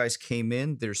where you guys came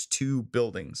in, there's 2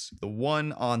 buildings. The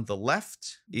one on the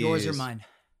left Yours is or mine?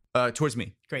 Towards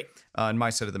me. Great. On my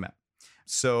side of the map.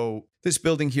 So this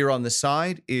building here on the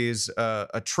side is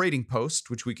a trading post,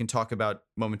 which we can talk about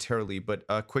momentarily, but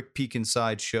a quick peek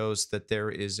inside shows that there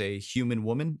is a human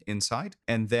woman inside.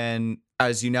 And then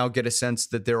as you now get a sense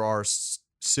that there are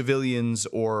civilians,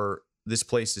 or this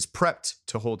place is prepped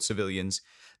to hold civilians,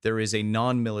 there is a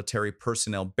non-military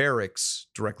personnel barracks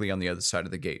directly on the other side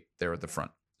of the gate there at the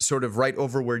front. Sort of right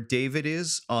over where David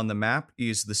is on the map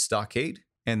is the stockade.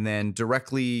 And then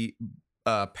directly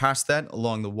past that,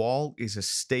 along the wall, is a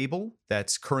stable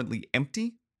that's currently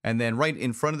empty. And then right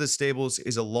in front of the stables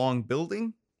is a long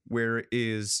building where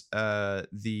is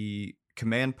the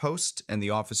command post and the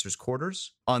officers'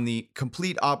 quarters. On the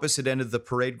complete opposite end of the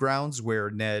parade grounds, where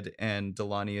Ned and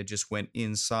Delania just went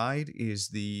inside, is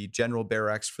the general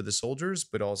barracks for the soldiers,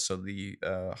 but also the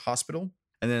hospital.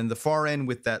 And then the far end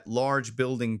with that large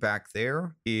building back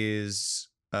there is...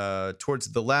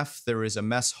 towards the left, there is a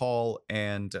mess hall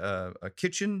and a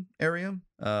kitchen area.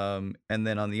 And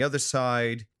then on the other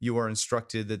side, you are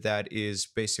instructed that is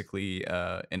basically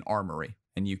an armory.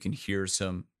 And you can hear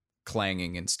some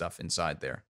clanging and stuff inside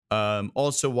there.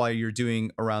 Also, while you're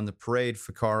doing around the parade,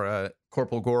 Fakara,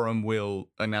 Corporal Gorham will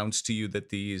announce to you that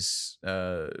these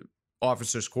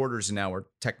officers' quarters now are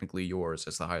technically yours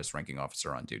as the highest ranking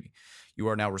officer on duty. You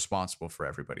are now responsible for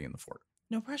everybody in the fort.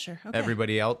 No pressure. Okay.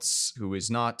 Everybody else who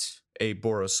is not a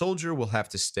Boros soldier will have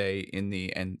to stay in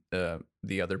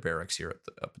the other barracks here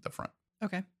up at the front.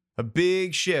 Okay. A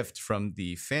big shift from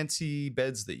the fancy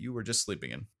beds that you were just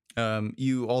sleeping in.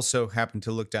 You also happen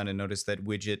to look down and notice that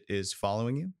Widget is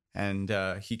following you, and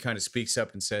he kind of speaks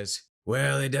up and says,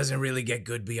 "Well, it doesn't really get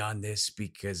good beyond this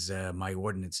because my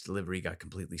ordnance delivery got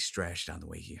completely trashed on the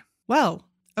way here." Well,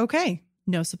 okay.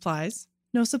 No supplies,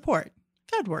 no support.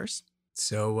 Got worse.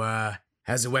 So,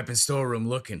 how's the weapons storeroom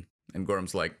looking? And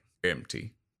Gorham's like,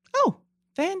 empty. Oh,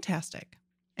 fantastic.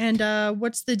 And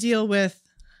what's the deal with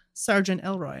Sergeant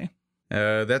Elroy?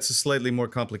 That's a slightly more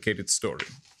complicated story.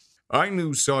 I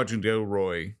knew Sergeant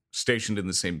Elroy stationed in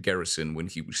the same garrison when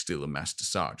he was still a master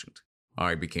sergeant.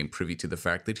 I became privy to the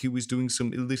fact that he was doing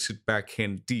some illicit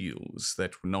backhand deals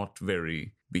that were not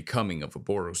very becoming of a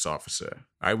Boros officer.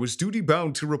 I was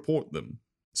duty-bound to report them,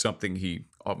 something he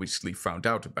obviously found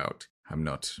out about. I'm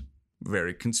not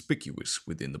very conspicuous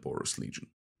within the Boros Legion.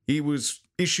 He was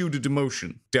issued a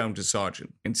demotion down to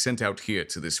sergeant and sent out here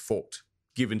to this fort,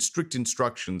 given strict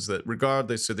instructions that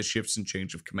regardless of the shifts and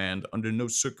change of command, under no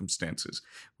circumstances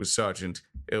was Sergeant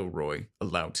Elroy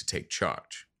allowed to take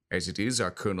charge. As it is,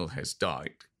 our colonel has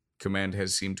died. Command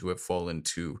has seemed to have fallen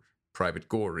to Private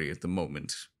Gory at the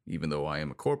moment. Even though I am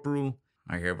a corporal,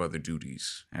 I have other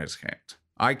duties as hand.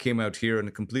 I came out here in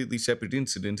a completely separate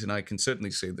incident, and I can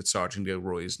certainly say that Sergeant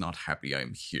Elroy is not happy I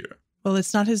am here. Well,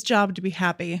 it's not his job to be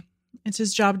happy. It's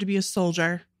his job to be a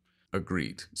soldier.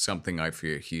 Agreed. Something I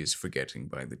fear he is forgetting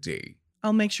by the day.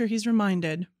 I'll make sure he's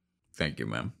reminded. Thank you,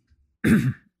 ma'am.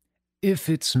 If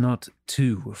it's not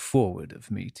too forward of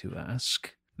me to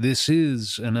ask, this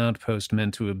is an outpost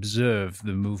meant to observe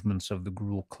the movements of the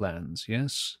Gruul clans,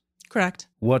 yes? Correct.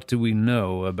 What do we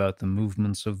know about the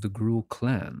movements of the Gruul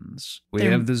clans? We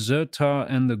have the Zertar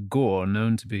and the Gore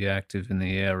known to be active in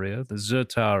the area. The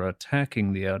Zertar are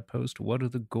attacking the outpost. What are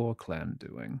the Gore clan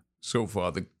doing? So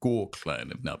far, the Gore clan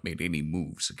have not made any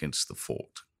moves against the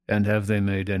fort. And have they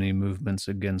made any movements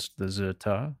against the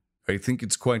Zertar? I think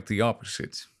it's quite the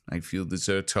opposite. I feel the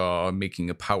Zertar are making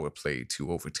a power play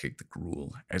to overtake the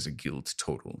Gruul as a guild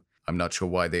total. I'm not sure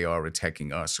why they are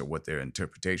attacking us or what their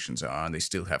interpretations are, and they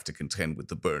still have to contend with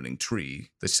the burning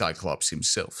tree. The Cyclops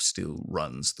himself still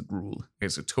runs the Gruul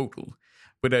as a total.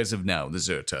 But as of now, the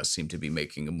Zertar seem to be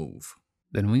making a move.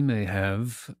 Then we may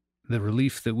have the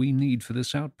relief that we need for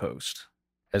this outpost,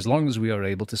 as long as we are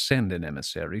able to send an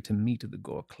emissary to meet the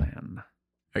Gore clan.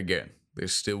 Again,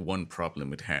 there's still one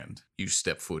problem at hand. You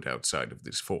step foot outside of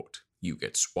this fort, you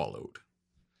get swallowed.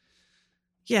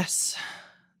 Yes,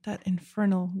 that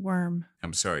infernal worm.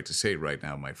 I'm sorry to say right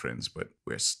now, my friends, but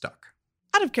we're stuck.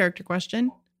 Out of character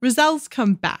question. Rozelle's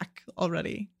come back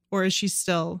already, or is she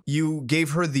still... You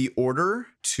gave her the order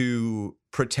to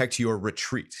protect your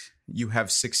retreat. You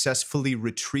have successfully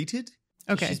retreated.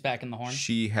 Okay. She's back in the horn.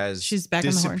 She's back in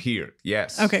the horn. disappeared.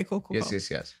 Yes. Okay, cool.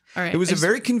 Yes. All right. It was a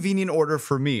very convenient order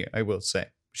for me, I will say.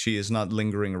 She is not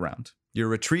lingering around. Your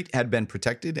retreat had been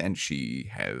protected, and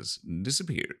she has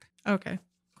disappeared. Okay.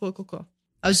 Cool.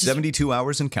 I was 72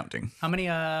 hours and counting. How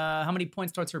many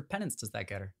points towards her penance does that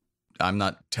get her? I'm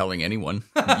not telling anyone.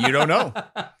 You don't know.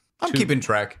 I'm keeping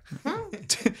track.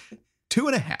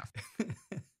 2.5.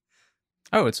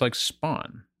 Oh, it's like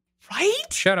Spawn.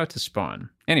 Right? Shout out to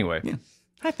Spawn. Anyway. Yeah.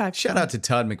 High five. Shout out to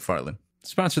Todd McFarlane.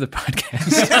 Sponsor the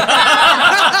podcast.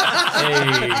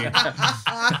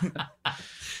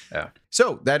 Yeah.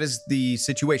 So that is the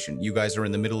situation. You guys are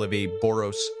in the middle of a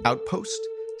Boros outpost,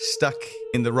 stuck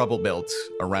in the rubble belt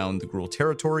around the Gruul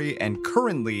territory, and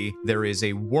currently there is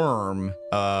a worm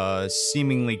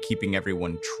seemingly keeping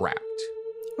everyone trapped.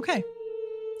 Okay.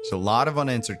 So a lot of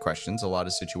unanswered questions, a lot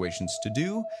of situations to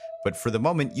do, but for the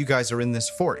moment, you guys are in this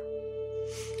fort.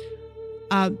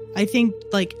 I think,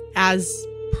 as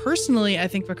personally, I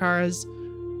think Vakara's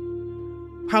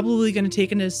probably going to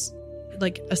take an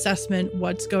assessment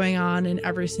what's going on in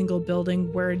every single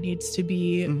building, where it needs to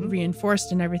be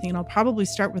reinforced and everything. And I'll probably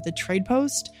start with the trade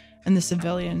post and the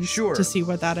civilians to see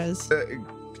what that is.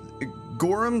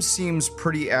 Gorham seems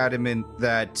pretty adamant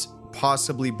that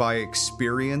possibly by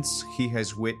experience he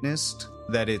has witnessed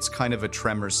that it's kind of a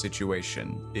tremor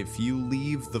situation. If you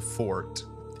leave the fort,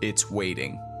 it's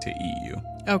waiting to eat you.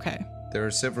 Okay. There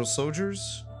are several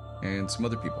soldiers and some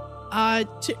other people.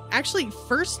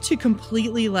 To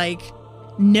completely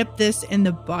nip this in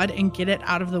the bud and get it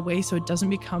out of the way so it doesn't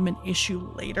become an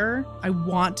issue later, I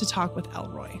want to talk with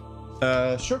Elroy.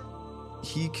 Sure.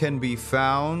 He can be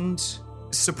found.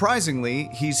 Surprisingly,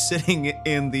 he's sitting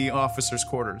in the officer's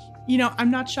quarters. I'm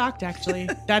not shocked, actually.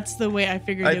 That's the way I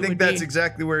figured it would be. I think that's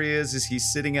exactly where he is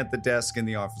he's sitting at the desk in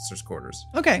the officer's quarters.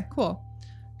 Okay, cool.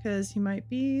 Because he might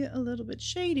be a little bit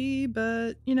shady,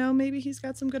 but, maybe he's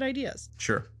got some good ideas.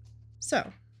 Sure.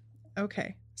 So,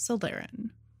 okay. Soldarin.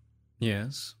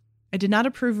 Yes? I did not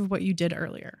approve of what you did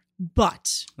earlier,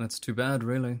 but... That's too bad,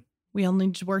 really. We all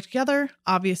need to work together,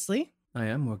 obviously. I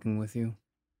am working with you.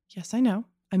 Yes, I know.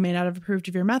 I may not have approved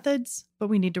of your methods, but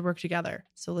we need to work together.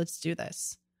 So let's do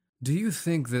this. Do you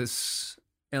think this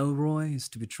Elroy is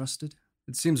to be trusted?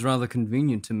 It seems rather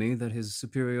convenient to me that his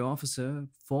superior officer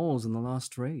falls in the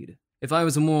last raid. If I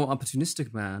was a more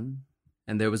opportunistic man,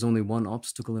 and there was only one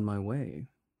obstacle in my way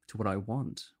to what I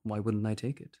want, why wouldn't I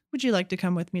take it? Would you like to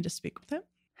come with me to speak with him?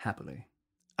 Happily.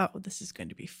 Oh, this is going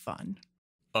to be fun.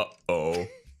 Uh-oh.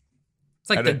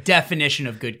 like the definition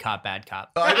of good cop, bad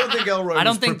cop. I don't think Elroy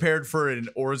was prepared for an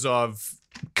Orzhov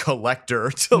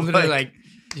collector to literally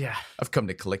yeah. I've come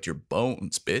to collect your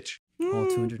bones, bitch. All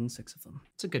 206 of them.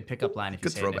 It's a good pickup line if you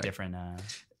say it in a different...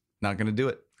 Not going to do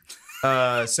it.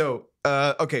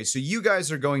 Okay, so you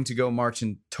guys are going to go march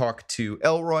and talk to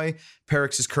Elroy.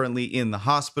 Perix is currently in the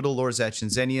hospital. Lorzach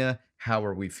and Xenia, how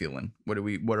are we feeling? What are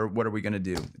we going to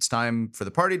do? It's time for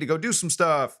the party to go do some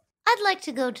stuff. I'd like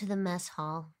to go to the mess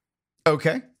hall.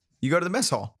 Okay, you go to the mess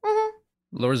hall.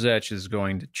 Mm-hmm. Lorzach is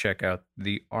going to check out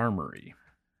the armory.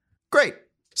 Great.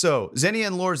 So Xenia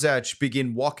and Lorzach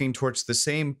begin walking towards the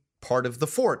same part of the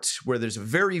fort where there's a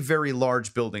very, very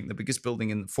large building, the biggest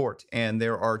building in the fort, and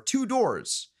there are 2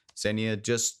 doors. Xenia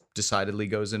just decidedly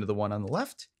goes into the one on the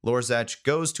left. Lorzach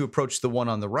goes to approach the one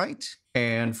on the right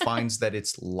and finds that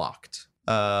it's locked.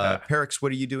 Perix,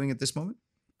 what are you doing at this moment?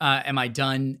 Am I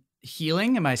done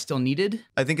healing? Am I still needed?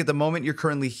 I think at the moment you're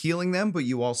currently healing them, but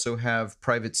you also have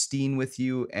Private Steen with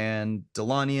you and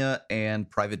Delania and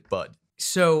Private Bud.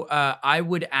 So I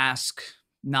would ask...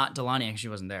 Not Delania, because she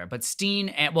wasn't there. But Steen,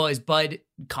 is Bud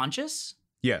conscious?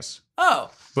 Yes. Oh.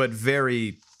 But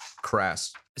very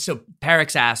crass. So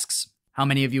Perix asks, how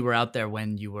many of you were out there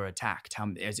when you were attacked?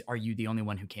 Are you the only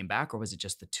one who came back, or was it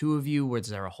just the 2 of you? Was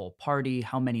there a whole party?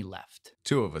 How many left?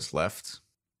 2 of us left.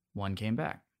 1 came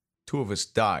back. 2 of us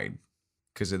died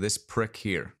because of this prick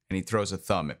here. And he throws a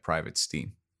thumb at Private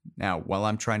Steen. Now, while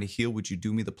I'm trying to heal, would you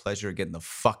do me the pleasure of getting the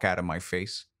fuck out of my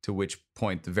face? To which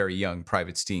point the very young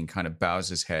Private Steen kind of bows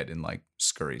his head and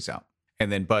scurries out.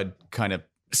 And then Bud kind of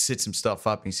sits some stuff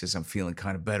up and he says, I'm feeling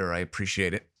kind of better. I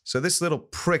appreciate it. So this little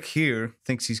prick here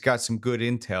thinks he's got some good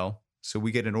intel. So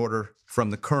we get an order from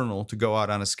the colonel to go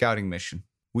out on a scouting mission.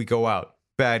 We go out.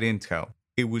 Bad intel.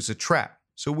 It was a trap.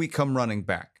 So we come running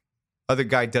back. Other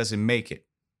guy doesn't make it.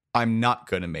 I'm not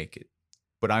going to make it.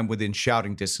 But I'm within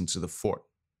shouting distance of the fort.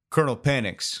 Colonel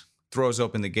panics, throws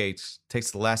open the gates,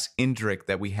 takes the last Indrik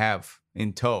that we have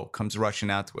in tow, comes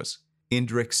rushing out to us.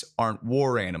 Indriks aren't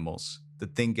war animals. The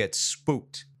thing gets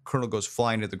spooked. Colonel goes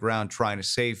flying to the ground trying to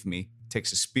save me,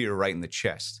 takes a spear right in the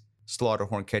chest.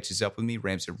 Slaughterhorn catches up with me,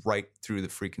 rams it right through the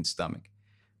freaking stomach.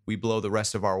 We blow the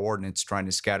rest of our ordnance trying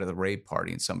to scatter the raid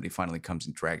party, and somebody finally comes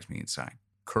and drags me inside.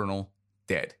 Colonel,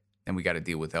 dead. Then we got to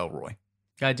deal with Elroy.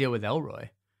 Got to deal with Elroy?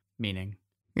 Meaning?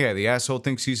 Yeah, the asshole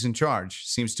thinks he's in charge.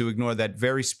 Seems to ignore that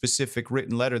very specific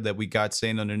written letter that we got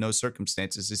saying under no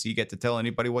circumstances does he get to tell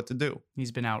anybody what to do.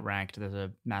 He's been outranked. There's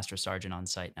a master sergeant on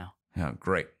site now. Oh,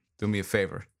 great. Do me a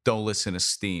favor. Don't listen to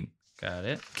Steen. Got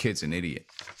it. Kid's an idiot.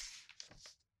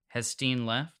 Has Steen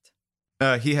left?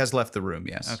 He has left the room,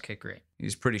 yes. Okay, great.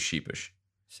 He's pretty sheepish.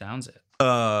 Sounds it.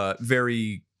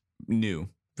 Very new,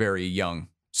 very young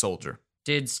soldier.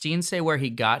 Did Steen say where he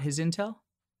got his intel?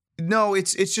 No,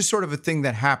 it's just sort of a thing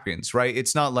that happens, right?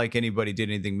 It's not like anybody did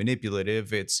anything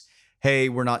manipulative. It's, hey,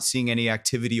 we're not seeing any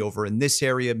activity over in this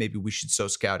area. Maybe we should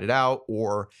scout it out.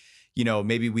 Or,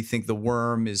 maybe we think the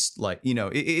worm is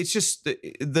it's just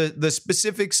the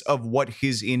specifics of what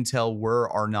his intel were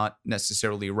are not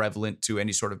necessarily relevant to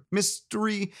any sort of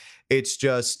mystery. It's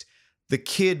just the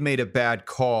kid made a bad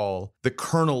call. The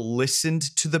colonel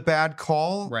listened to the bad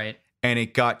call. Right. And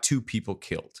it got 2 people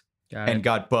killed.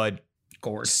 Got Bud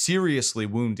gored, seriously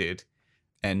wounded,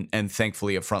 and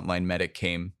thankfully a frontline medic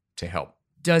came to help.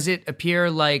 Does it appear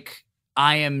like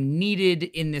I am needed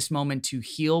in this moment to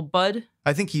heal Bud?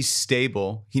 I think he's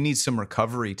stable. He needs some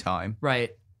recovery time.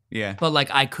 Right. Yeah. But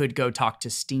I could go talk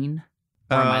to Steen?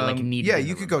 Or am I needed? Yeah,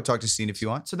 you could go talk to Steen if you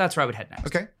want. So that's where I would head next.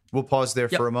 Okay. We'll pause there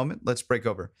for a moment. Let's break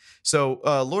over. So,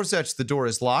 Lorzach, the door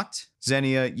is locked.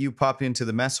 Xenia, you pop into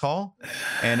the mess hall.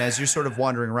 And as you're sort of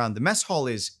wandering around, the mess hall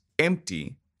is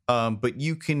empty. But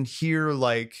you can hear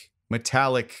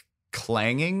metallic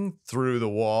clanging through the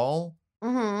wall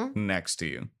next to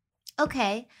you.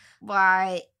 Okay.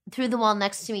 Why? Through the wall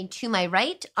next to me to my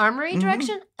right? Armory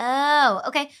direction? Oh,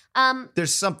 okay.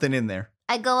 There's something in there.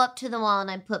 I go up to the wall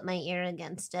and I put my ear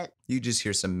against it. You just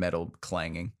hear some metal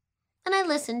clanging. And I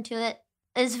listen to it.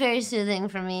 It's very soothing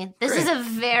for me. This is a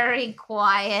very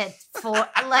quiet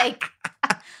I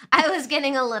was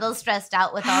getting a little stressed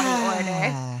out with all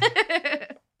the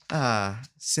order.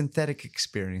 Synthetic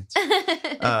experience.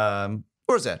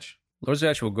 Lorzach.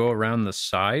 Lorzach will go around the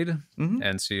side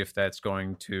and see if that's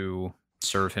going to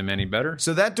serve him any better.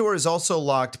 So that door is also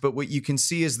locked, but what you can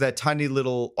see is that tiny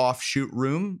little offshoot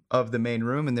room of the main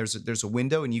room, and there's a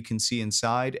window, and you can see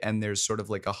inside, and there's sort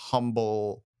of a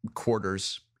humble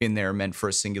quarters in there meant for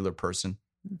a singular person.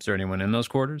 Is there anyone in those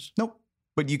quarters? Nope.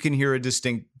 But you can hear a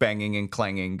distinct banging and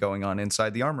clanging going on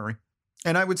inside the armory.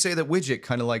 And I would say that Widget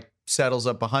kind of saddles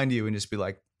up behind you and just be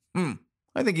like, I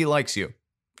think he likes you.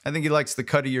 I think he likes the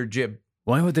cut of your jib.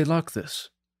 Why would they lock this?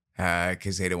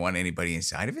 Because they don't want anybody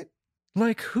inside of it?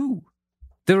 Like who?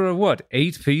 There are, what,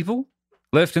 8 people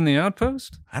left in the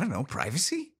outpost? I don't know,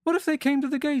 privacy? What if they came to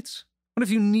the gates? What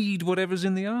if you need whatever's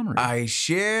in the armory? I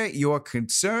share your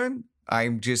concern.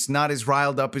 I'm just not as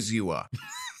riled up as you are.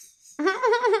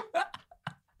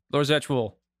 Lorzach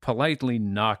will politely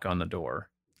knock on the door.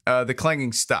 The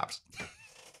clanging stops.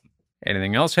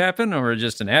 Anything else happen, or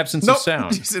just an absence Nope, of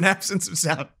sound? just an absence of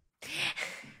sound.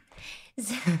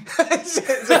 Xenia,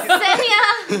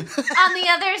 on the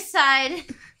other side,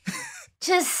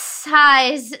 just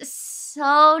sighs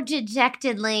so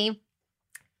dejectedly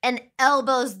and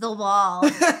elbows the wall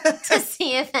to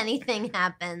see if anything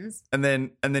happens. And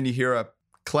then you hear a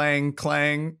clang,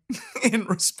 clang in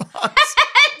response.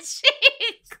 She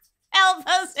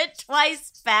elbows it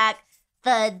twice back.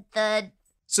 Thud, thud.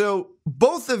 So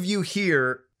both of you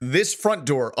hear this front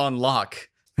door unlock,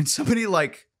 and somebody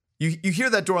like you hear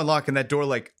that door unlock, and that door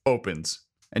like opens,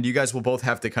 and you guys will both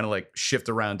have to kind of like shift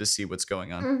around to see what's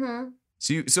going on.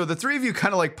 Mm-hmm. So the three of you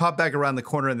kind of like pop back around the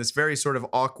corner in this very sort of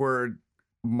awkward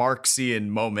Marxian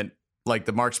moment, like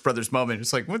the Marx Brothers moment.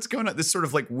 It's like, what's going on? This sort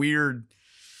of like weird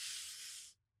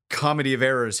comedy of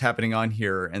errors happening on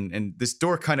here, and this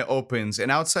door kind of opens, and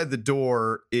outside the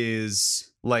door is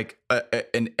like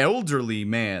an elderly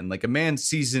man, like a man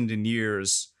seasoned in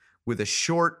years, with a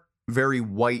short, very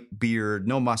white beard,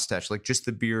 no mustache, like just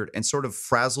the beard, and sort of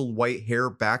frazzled white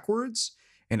hair backwards,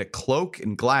 and a cloak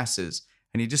and glasses.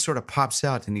 And he just sort of pops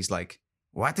out, and he's like,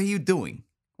 "What are you doing?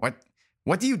 What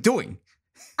are you doing?"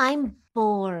 I'm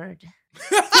bored.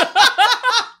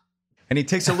 And he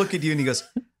takes a look at you, and he goes,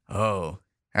 Oh,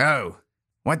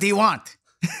 what do you want?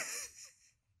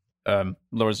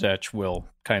 Lorzach will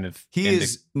kind of... He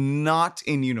is not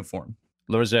in uniform.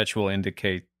 Lorzach will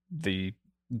indicate the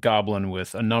goblin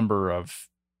with a number of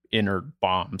inert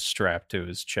bombs strapped to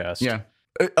his chest. Yeah.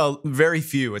 Very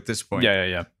few at this point.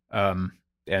 Yeah.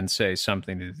 And say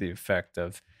something to the effect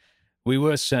of, "We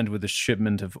were sent with a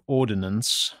shipment of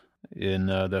ordnance in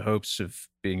the hopes of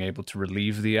being able to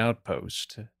relieve the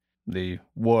outpost. The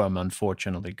worm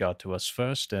unfortunately got to us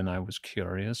first, and I was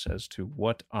curious as to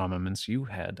what armaments you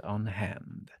had on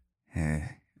hand."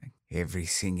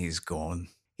 Everything is gone.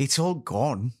 It's all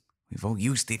gone. We've all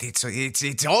used it.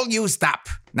 It's all used up.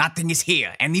 Nothing is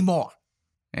here anymore.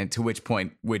 And to which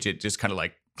point, Widget just kind of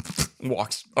like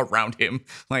walks around him.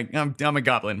 Like, I'm a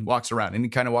goblin. Walks around. And he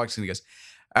kind of walks and he goes,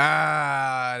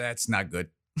 that's not good.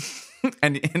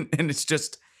 and it's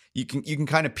just, you can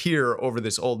kind of peer over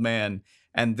this old man,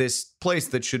 and this place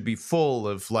that should be full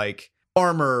of like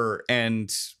armor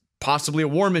and possibly a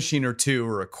war machine or two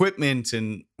or equipment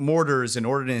and mortars and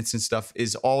ordnance and stuff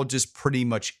is all just pretty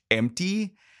much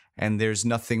empty. And there's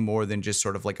nothing more than just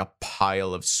sort of like a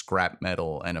pile of scrap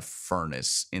metal and a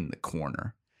furnace in the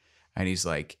corner. And he's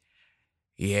like,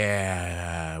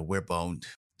 "Yeah, we're boned.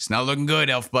 It's not looking good,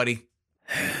 elf buddy."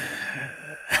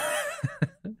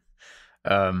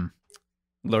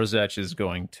 Lorzach is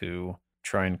going to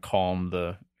try and calm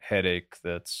the headache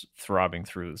that's throbbing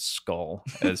through his skull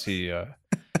as he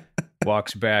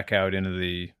walks back out into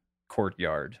the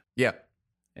courtyard. Yeah.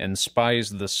 And spies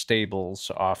the stables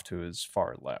off to his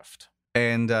far left.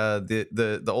 And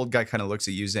the old guy kind of looks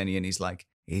at you, Zenny, and he's like,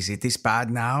 "Is it this bad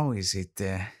now? Is it,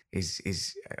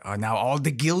 are now all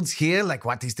the guilds here? Like,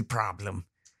 what is the problem?"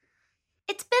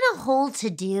 It's been a whole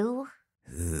to-do.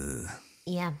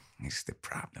 Yeah. It's the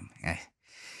problem.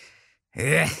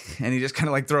 And he just kind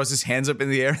of like throws his hands up in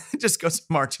the air and just goes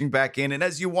marching back in. And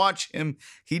as you watch him,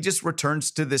 he just returns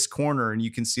to this corner, and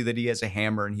you can see that he has a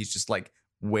hammer, and he's just like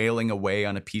wailing away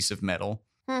on a piece of metal.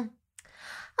 I'll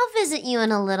visit you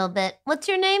in a little bit. What's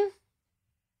your name?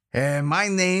 My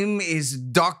name is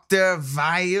Dr.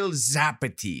 Vile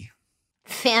Zappity.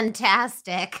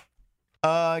 Fantastic.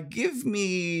 Give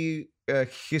me a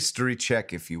history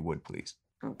check, if you would, please.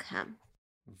 Okay.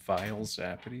 Vile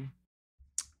Zappity?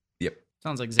 Yep.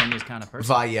 Sounds like Xenia's kind of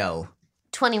person. Vielle.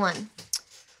 21.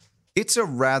 It's a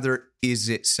rather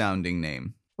is-it-sounding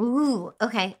name. Ooh,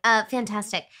 okay.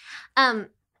 Fantastic.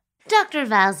 Dr.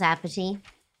 Val Zappity,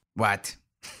 What?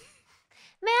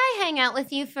 may I hang out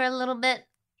with you for a little bit?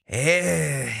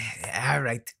 All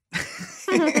right.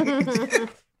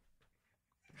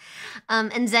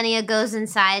 And Xenia goes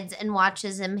inside and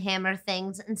watches him hammer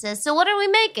things and says, "So what are we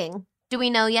making? Do we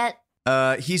know yet?"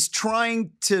 He's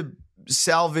trying to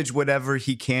salvage whatever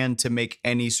he can to make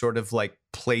any sort of like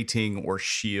plating or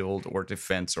shield or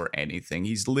defense or anything.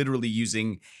 He's literally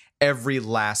using every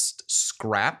last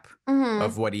scrap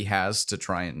of what he has to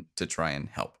try and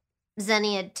help.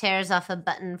 Xenia tears off a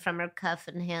button from her cuff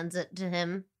and hands it to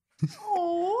him.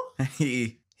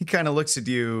 He kind of looks at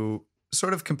you,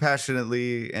 sort of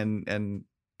compassionately and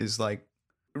is like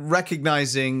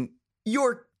recognizing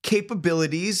your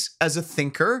capabilities as a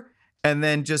thinker, and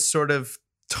then just sort of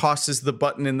tosses the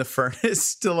button in the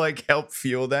furnace to like help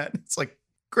fuel that. It's like,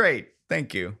 great,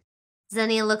 thank you.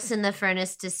 Zennia looks in the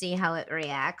furnace to see how it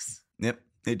reacts. Yep,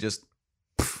 it just.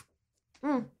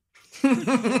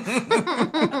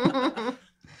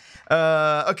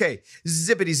 Okay,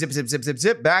 zippity zip zip zip zip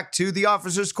zip back to the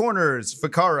officers' corners.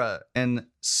 Fakara and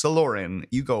Saloran,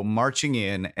 you go marching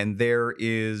in, and there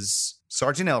is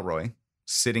Sergeant Elroy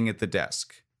sitting at the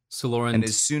desk. Saloran, And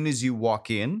as soon as you walk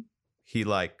in, he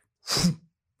like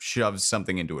shoves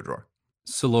something into a drawer.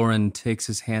 Saloran takes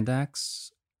his hand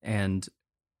axe and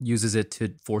uses it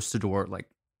to force the door like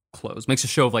close. Makes a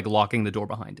show of like locking the door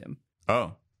behind him.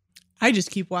 Oh, I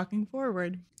just keep walking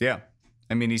forward. yeah.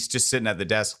 I mean, he's just sitting at the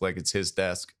desk like it's his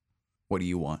desk. What do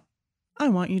you want? I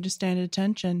want you to stand at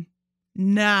attention.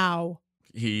 Now.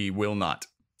 He will not.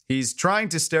 He's trying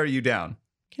to stare you down.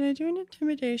 Can I do an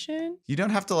intimidation? You don't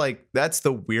have to like, that's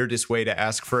the weirdest way to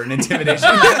ask for an intimidation.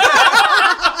 Can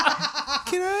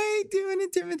I do an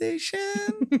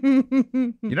intimidation?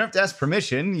 You don't have to ask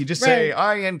permission. You just say,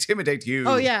 I intimidate you.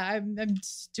 Oh, yeah. I'm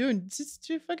just do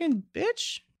fucking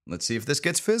bitch. Let's see if this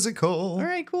gets physical. All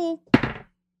right, cool.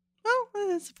 Oh,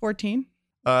 that's a 14.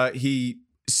 He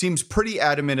seems pretty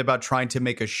adamant about trying to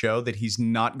make a show that he's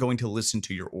not going to listen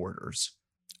to your orders.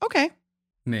 Okay,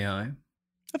 May I?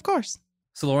 of course.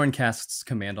 Saloran casts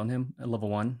command on him at level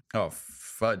 1. Oh,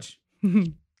 fudge.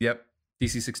 Yep.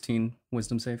 DC 16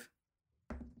 wisdom save.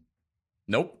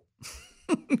 Nope.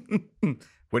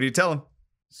 What do you tell him?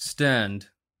 Stand.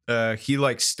 He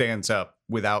like stands up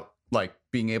without like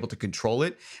being able to control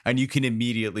it, and you can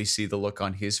immediately see the look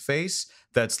on his face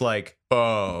that's like,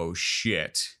 oh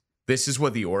shit, this is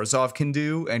what the Orzhov can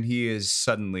do, and he is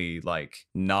suddenly like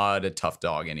not a tough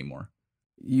dog anymore.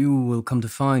 You will come to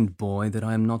find, boy, that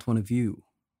I am not one of you.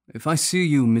 If I see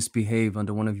you misbehave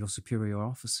under one of your superior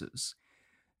officers,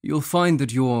 you'll find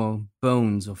that your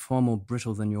bones are far more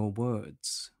brittle than your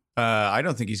words. I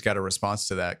don't think he's got a response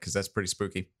to that because that's pretty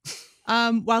spooky.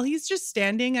 While he's just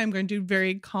standing, I'm going to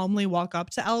very calmly walk up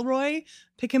to Elroy,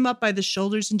 pick him up by the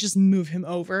shoulders, and just move him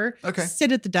over. Okay.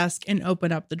 Sit at the desk and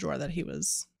open up the drawer that he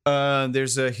was.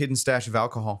 There's a hidden stash of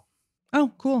alcohol.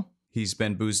 Oh, cool. He's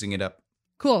been boozing it up.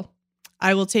 Cool.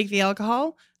 I will take the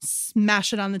alcohol,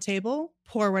 smash it on the table,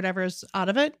 pour whatever's out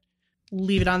of it,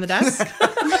 leave it on the desk.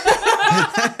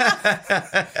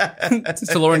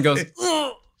 So Lauren goes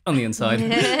on the inside.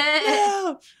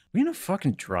 Yeah. Are we in a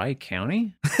fucking dry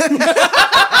county?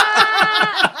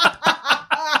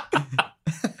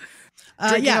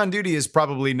 Drinking on duty is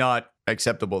probably not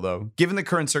acceptable, though. Given the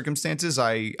current circumstances,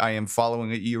 I am following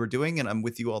what you were doing, and I'm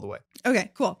with you all the way. Okay,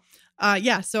 cool.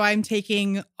 So I'm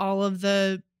taking all of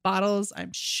the bottles,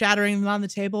 I'm shattering them on the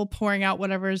table, pouring out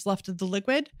whatever is left of the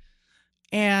liquid,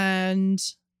 and...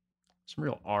 Some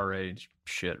real RA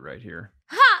shit right here.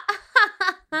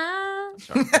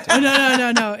 Sorry,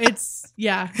 no. It's.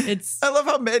 I love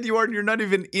how mad you are, and you're not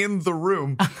even in the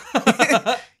room.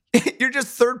 You're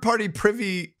just third party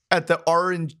privy at the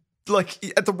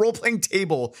at the role playing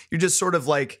table. You're just sort of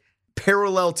like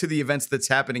parallel to the events that's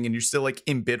happening, and you're still like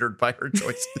embittered by her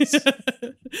choices.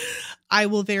 I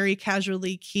will very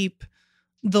casually keep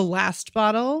the last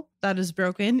bottle that is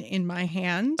broken in my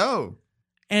hand. Oh.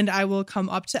 And I will come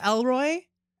up to Elroy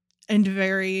and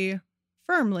very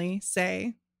firmly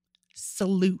say,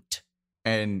 salute.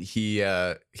 And he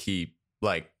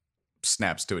like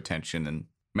snaps to attention and,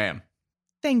 ma'am.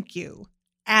 Thank you.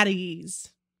 At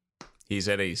ease. He's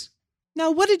at ease.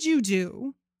 Now, what did you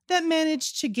do that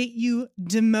managed to get you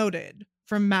demoted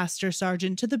from Master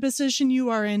Sergeant to the position you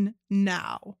are in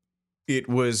now? It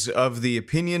was of the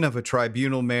opinion of a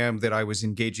tribunal, ma'am, that I was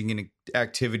engaging in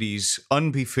activities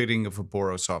unbefitting of a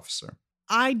Boros officer.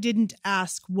 I didn't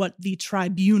ask what the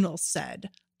tribunal said.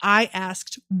 I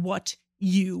asked what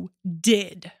you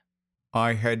did.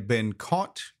 I had been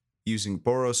caught using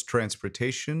Boros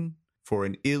transportation for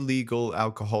an illegal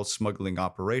alcohol smuggling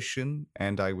operation,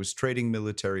 and I was trading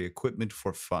military equipment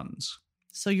for funds.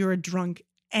 So you're a drunk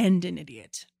and an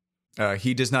idiot.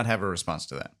 He does not have a response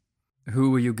to that.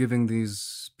 Who were you giving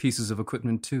these pieces of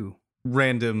equipment to?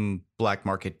 Random black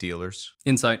market dealers.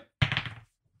 Insight.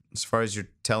 As far as you're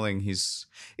telling,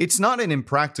 it's not an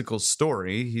impractical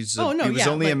story. He was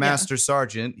only a master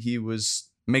sergeant. He was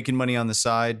making money on the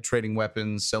side, trading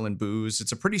weapons, selling booze.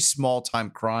 It's a pretty small time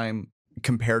crime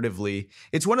comparatively.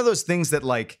 It's one of those things that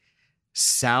like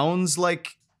sounds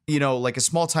like, like a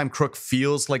small-time crook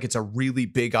feels like it's a really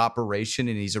big operation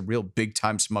and he's a real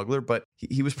big-time smuggler, but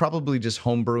he was probably just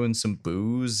homebrewing some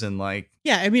booze and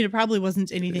Yeah, I mean, it probably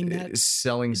wasn't anything that...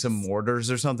 selling some mortars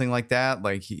or something like that.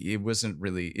 It wasn't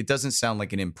really... It doesn't sound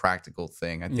like an impractical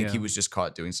thing. I think he was just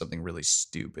caught doing something really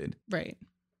stupid. Right.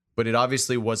 But it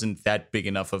obviously wasn't that big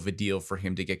enough of a deal for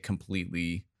him to get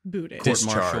completely booted.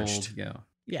 Discharged.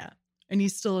 Yeah. And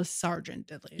he's still a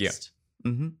sergeant, at least.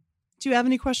 Yeah. Mm-hmm. Do you have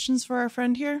any questions for our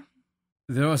friend here?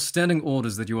 There are standing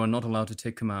orders that you are not allowed to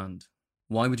take command.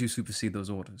 Why would you supersede those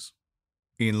orders?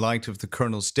 In light of the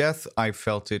colonel's death, I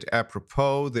felt it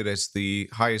apropos that as the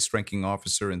highest ranking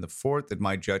officer in the fort, that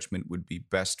my judgment would be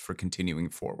best for continuing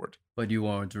forward. But you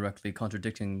are directly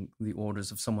contradicting the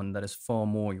orders of someone that is far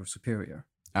more your superior.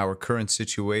 Our current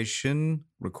situation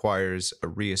requires a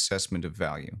reassessment of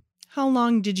value. How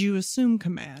long did you assume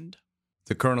command?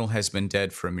 The colonel has been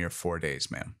dead for a mere 4 days,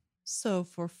 ma'am. So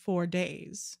for 4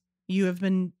 days, you have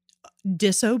been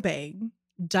disobeying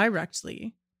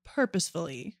directly,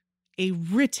 purposefully, a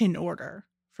written order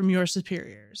from your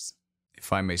superiors.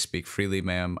 If I may speak freely,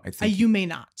 ma'am, I think... You may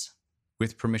not.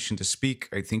 With permission to speak,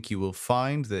 I think you will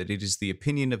find that it is the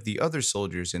opinion of the other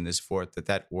soldiers in this fort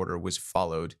that order was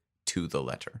followed to the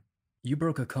letter. You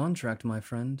broke a contract, my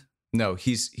friend. No,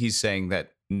 he's saying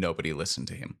that nobody listened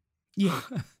to him. Yeah.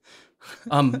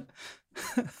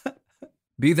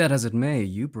 Be that as it may,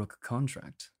 you broke a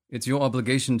contract. It's your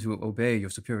obligation to obey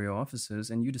your superior officers,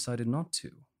 and you decided not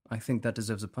to. I think that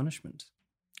deserves a punishment.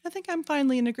 I think I'm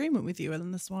finally in agreement with you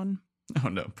on this one. Oh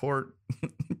no, poor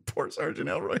Sergeant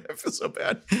Elroy. I feel so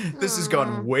bad. This has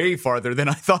gone way farther than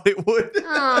I thought it would.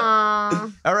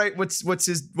 All right, what's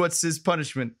his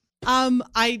punishment?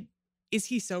 Is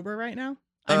he sober right now?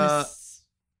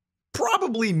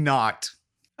 Probably not.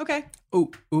 Okay.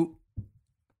 Ooh.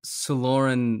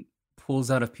 Saloran pulls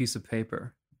out a piece of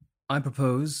paper. I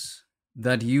propose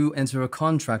that you enter a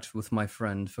contract with my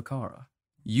friend Fakara.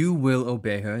 You will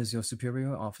obey her as your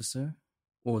superior officer,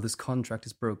 or this contract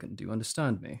is broken. Do you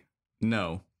understand me?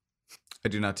 No. I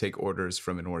do not take orders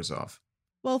from an Orzhov.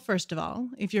 Well, first of all,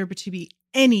 if you're to be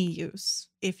any use,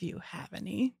 if you have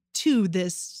any, to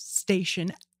this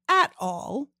station at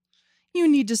all, you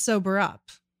need to sober up,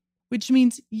 which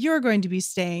means you're going to be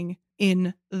staying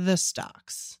in the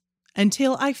stocks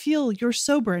until I feel you're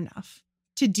sober enough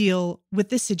to deal with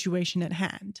the situation at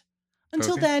hand.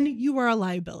 Until then, you are a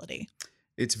liability.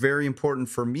 It's very important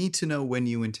for me to know when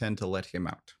you intend to let him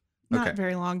out. Not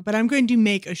very long, but I'm going to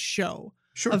make a show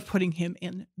Sure. of putting him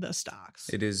in the stocks.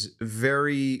 It is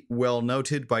very well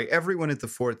noted by everyone at the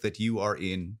fort that you are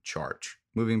in charge.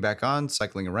 Moving back on,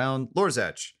 cycling around,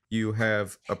 Lorzach, you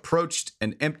have approached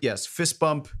an fist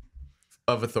bump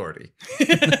of authority.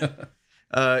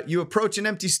 You approach an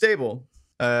empty stable.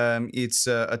 It's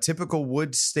a typical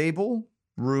wood stable,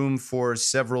 room for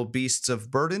several beasts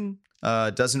of burden.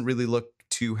 Doesn't really look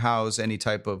to house any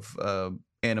type of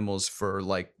animals for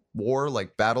war,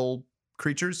 battle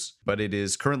creatures, but it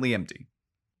is currently empty.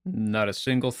 Not a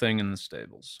single thing in the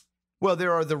stables. Well,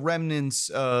 there are the remnants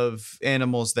of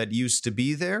animals that used to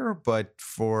be there, but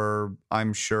for,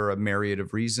 I'm sure, a myriad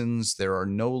of reasons, there are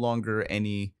no longer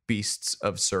any beasts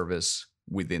of service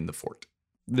within the fort.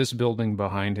 This building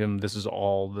behind him, this is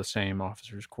all the same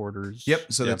officers' quarters.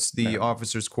 Yep, so that's the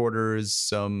officers' quarters,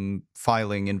 some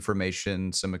filing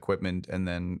information, some equipment, and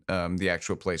then the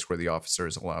actual place where the officer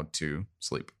is allowed to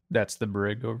sleep. That's the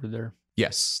brig over there.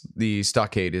 Yes, the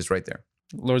stockade is right there.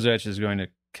 Lorzach is going to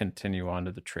continue on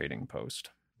to the trading post.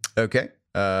 Okay.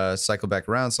 Cycle back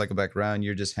around.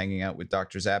 You're just hanging out with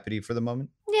Dr. Zappity for the moment?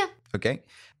 Yeah. Okay.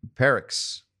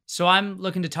 Perix. So I'm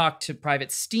looking to talk to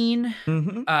Private Steen,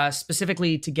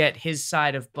 specifically to get his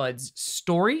side of Bud's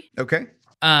story. Okay.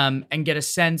 And get a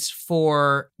sense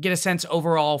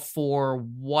overall for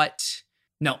what...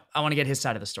 No, I want to get his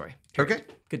side of the story. Period. Okay.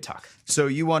 Good talk. So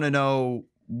you want to know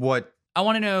what... I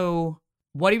want to know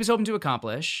what he was hoping to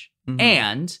accomplish,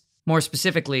 and more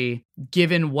specifically,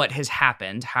 given what has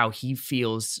happened, how he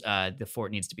feels the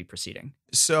fort needs to be proceeding.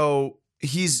 So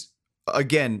he's,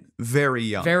 again, very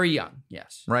young. Very young,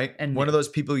 yes. Right? And one of those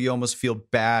people you almost feel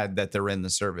bad that they're in the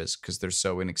service because they're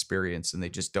so inexperienced and they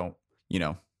just don't,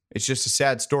 it's just a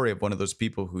sad story of one of those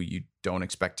people who you don't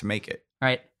expect to make it.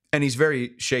 Right. And he's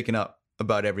very shaken up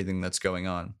about everything that's going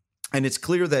on. And it's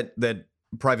clear that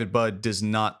Private Bud does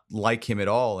not like him at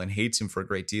all and hates him for a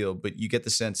great deal, but you get the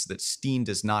sense that Steen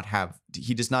does not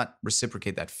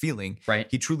reciprocate that feeling. Right.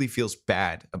 He truly feels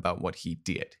bad about what he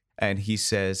did. And he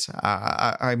says,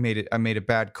 I made a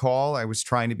bad call. I was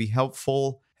trying to be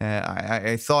helpful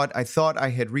I thought I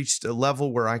had reached a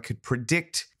level where I could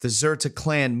predict the Zerta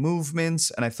clan movements,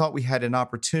 and I thought we had an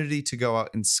opportunity to go out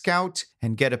and scout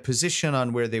and get a position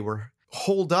on where they were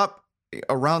holed up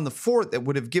around the fort that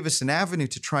would have given us an avenue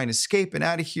to try and escape and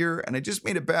out of here. And I just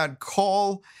made a bad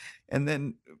call, and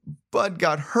then Bud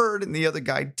got hurt, and the other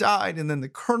guy died, and then the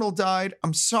colonel died.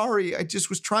 I'm sorry. I just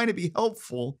was trying to be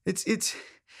helpful.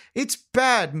 It's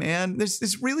bad, man.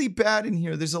 It's really bad in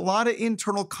here. There's a lot of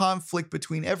internal conflict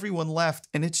between everyone left,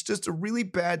 and it's just a really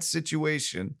bad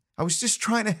situation. I was just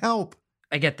trying to help.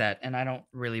 I get that, and I don't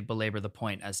really belabor the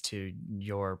point as to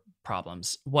your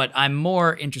problems. What I'm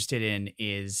more interested in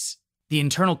is the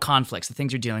internal conflicts, the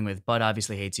things you're dealing with. Bud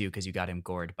obviously hates you because you got him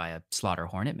gored by a slaughter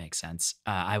horn. It makes sense.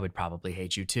 I would probably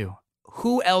hate you too.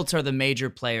 Who else are the major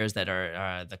players that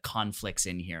are the conflicts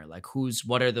in here? Like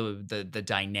what are the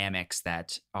dynamics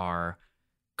that are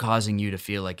causing you to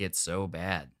feel like it's so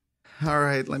bad? All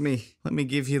right, let me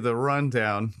give you the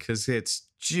rundown because it's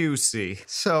juicy.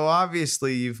 So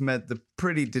obviously you've met the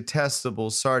pretty detestable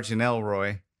Sergeant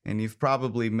Elroy, and you've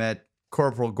probably met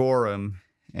Corporal Gorham,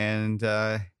 and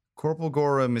Corporal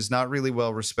Gorham is not really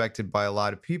well respected by a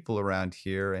lot of people around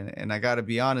here, and I gotta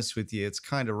be honest with you, it's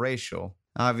kind of racial.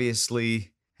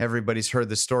 Obviously, everybody's heard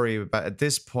the story at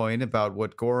this point about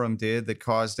what Gorham did that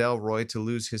caused Elroy to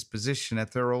lose his position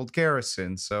at their old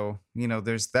garrison. So,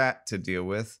 there's that to deal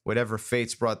with. Whatever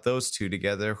fates brought those two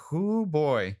together, whoo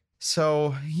boy.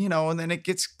 So, and then it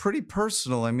gets pretty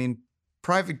personal. I mean,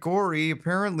 Private Gory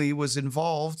apparently was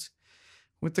involved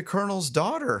with the colonel's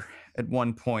daughter at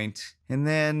one point. And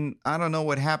then I don't know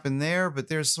what happened there, but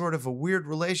there's sort of a weird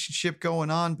relationship going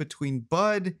on between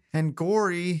Bud and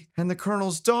Gory and the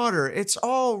colonel's daughter. It's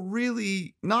all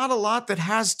really not a lot that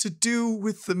has to do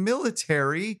with the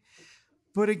military,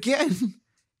 but again,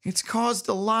 it's caused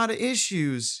a lot of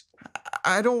issues.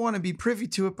 I don't want to be privy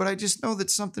to it, but I just know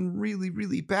that something really,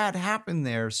 really bad happened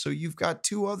there. So you've got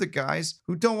two other guys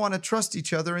who don't want to trust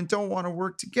each other and don't want to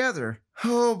work together.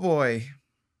 Oh boy.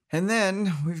 And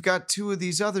then we've got two of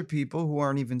these other people who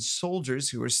aren't even soldiers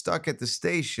who are stuck at the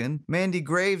station. Mandy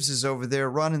Graves is over there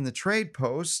running the trade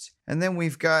post. And then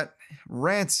we've got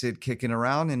Rancid kicking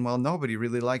around, and well, nobody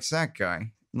really likes that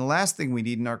guy. And the last thing we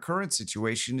need in our current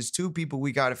situation is two people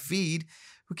we gotta feed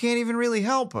who can't even really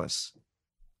help us.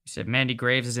 You said Mandy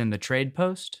Graves is in the trade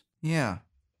post? Yeah.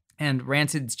 And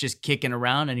Rancid's just kicking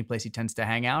around any place he tends to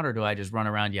hang out, or do I just run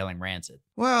around yelling Rancid?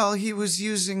 Well, he was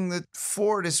using the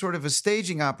fort as sort of a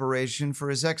staging operation for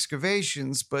his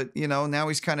excavations, but, now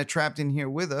he's kind of trapped in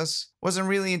here with us. Wasn't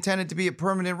really intended to be a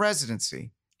permanent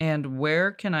residency. And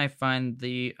where can I find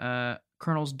the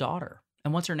colonel's daughter?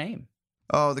 And what's her name?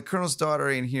 Oh, the colonel's daughter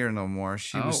ain't here no more.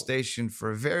 She was stationed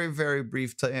for a very, very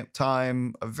brief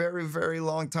time, a very, very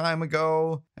long time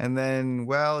ago. And then,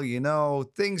 well,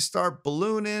 things start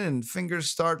ballooning and fingers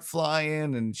start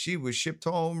flying, and she was shipped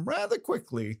home rather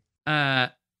quickly.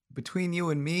 Between you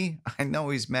and me, I know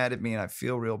he's mad at me and I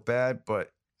feel real bad,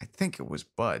 but I think it was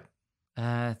Bud.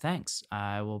 Thanks.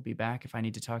 I will be back if I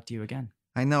need to talk to you again.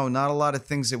 I know, not a lot of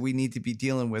things that we need to be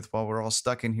dealing with while we're all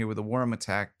stuck in here with a worm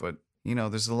attack, but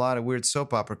there's a lot of weird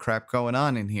soap opera crap going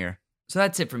on in here. So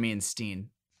that's it for me and Steen.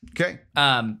 Okay.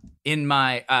 In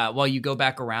my, while you go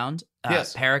back around,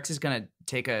 yes. Perix is going to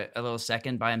take a little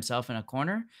second by himself in a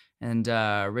corner and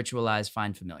ritualize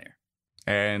Find Familiar.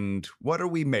 And what are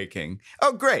we making?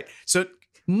 Oh, great. So,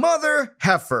 Mother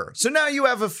Heifer. So now you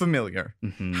have a familiar.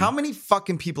 Mm-hmm. How many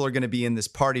fucking people are going to be in this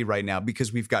party right now?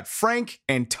 Because we've got Frank,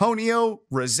 Antonio,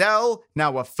 Roselle,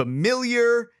 now a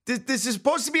familiar. This is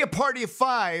supposed to be a party of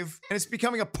 5, and it's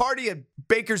becoming a party of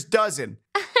Baker's dozen.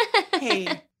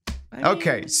 Hey.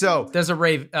 Okay, so there's a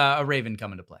raven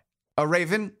coming to play. A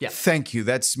raven? Yeah. Thank you.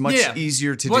 That's much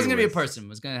easier to do. It wasn't going to be a person. It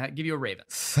was going to give you a raven.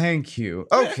 Thank you.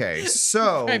 Okay,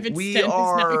 so we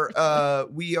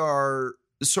are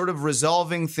sort of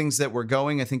resolving things that were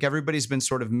going. I think everybody's been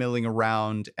sort of milling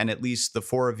around, and at least the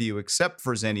 4 of you, except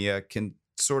for Xenia, can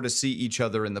sort of see each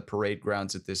other in the parade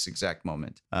grounds at this exact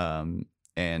moment.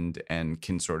 And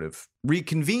can sort of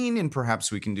reconvene, and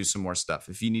perhaps we can do some more stuff.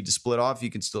 If you need to split off, you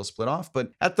can still split off.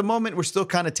 But at the moment, we're still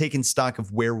kind of taking stock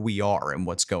of where we are and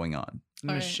what's going on. I'm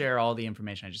going to share all the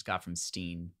information I just got from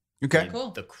Steen. Okay.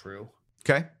 Cool. The crew.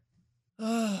 Okay.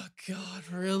 Oh,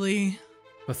 God, really?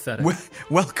 Pathetic.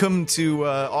 Welcome to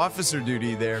officer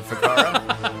duty there,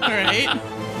 Fakara. All right.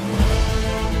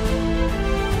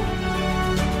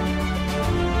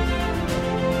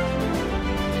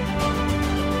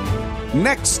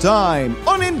 Next time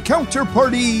on Encounter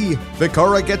Party,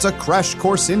 Vikara gets a crash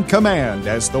course in command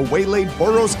as the waylaid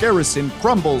Boros garrison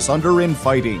crumbles under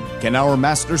infighting. Can our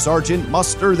Master Sergeant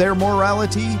muster their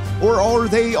morality, or are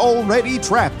they already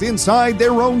trapped inside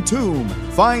their own tomb?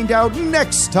 Find out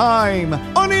next time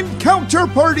on Encounter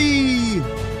Party!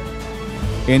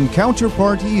 Encounter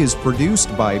Party is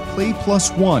produced by Play Plus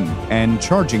One and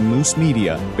Charging Moose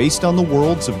Media, based on the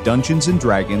worlds of Dungeons &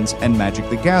 Dragons and Magic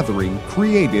the Gathering,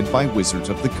 created by Wizards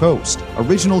of the Coast.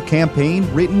 Original campaign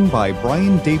written by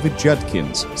Brian David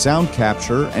Judkins. Sound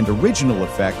capture and original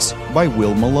effects by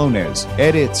Will Malones.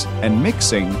 Edits and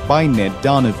mixing by Ned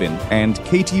Donovan and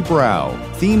Katie Brow.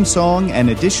 Theme song and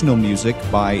additional music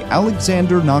by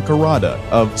Alexander Nakarada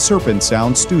of Serpent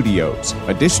Sound Studios.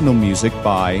 Additional music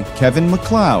by Kevin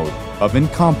MacLeod of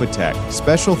Incompetech.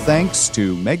 Special thanks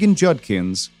to Megan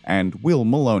Judkins and Will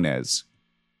Malones.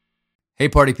 Hey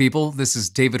party people, this is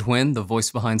David Huynh, the voice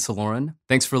behind Saloran.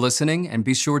 Thanks for listening, and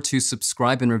be sure to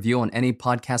subscribe and review on any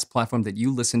podcast platform that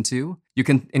you listen to. You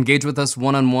can engage with us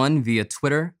one-on-one via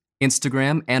Twitter,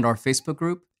 Instagram, and our Facebook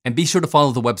group. And be sure to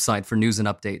follow the website for news and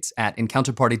updates at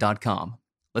encounterparty.com.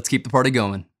 Let's keep the party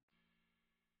going.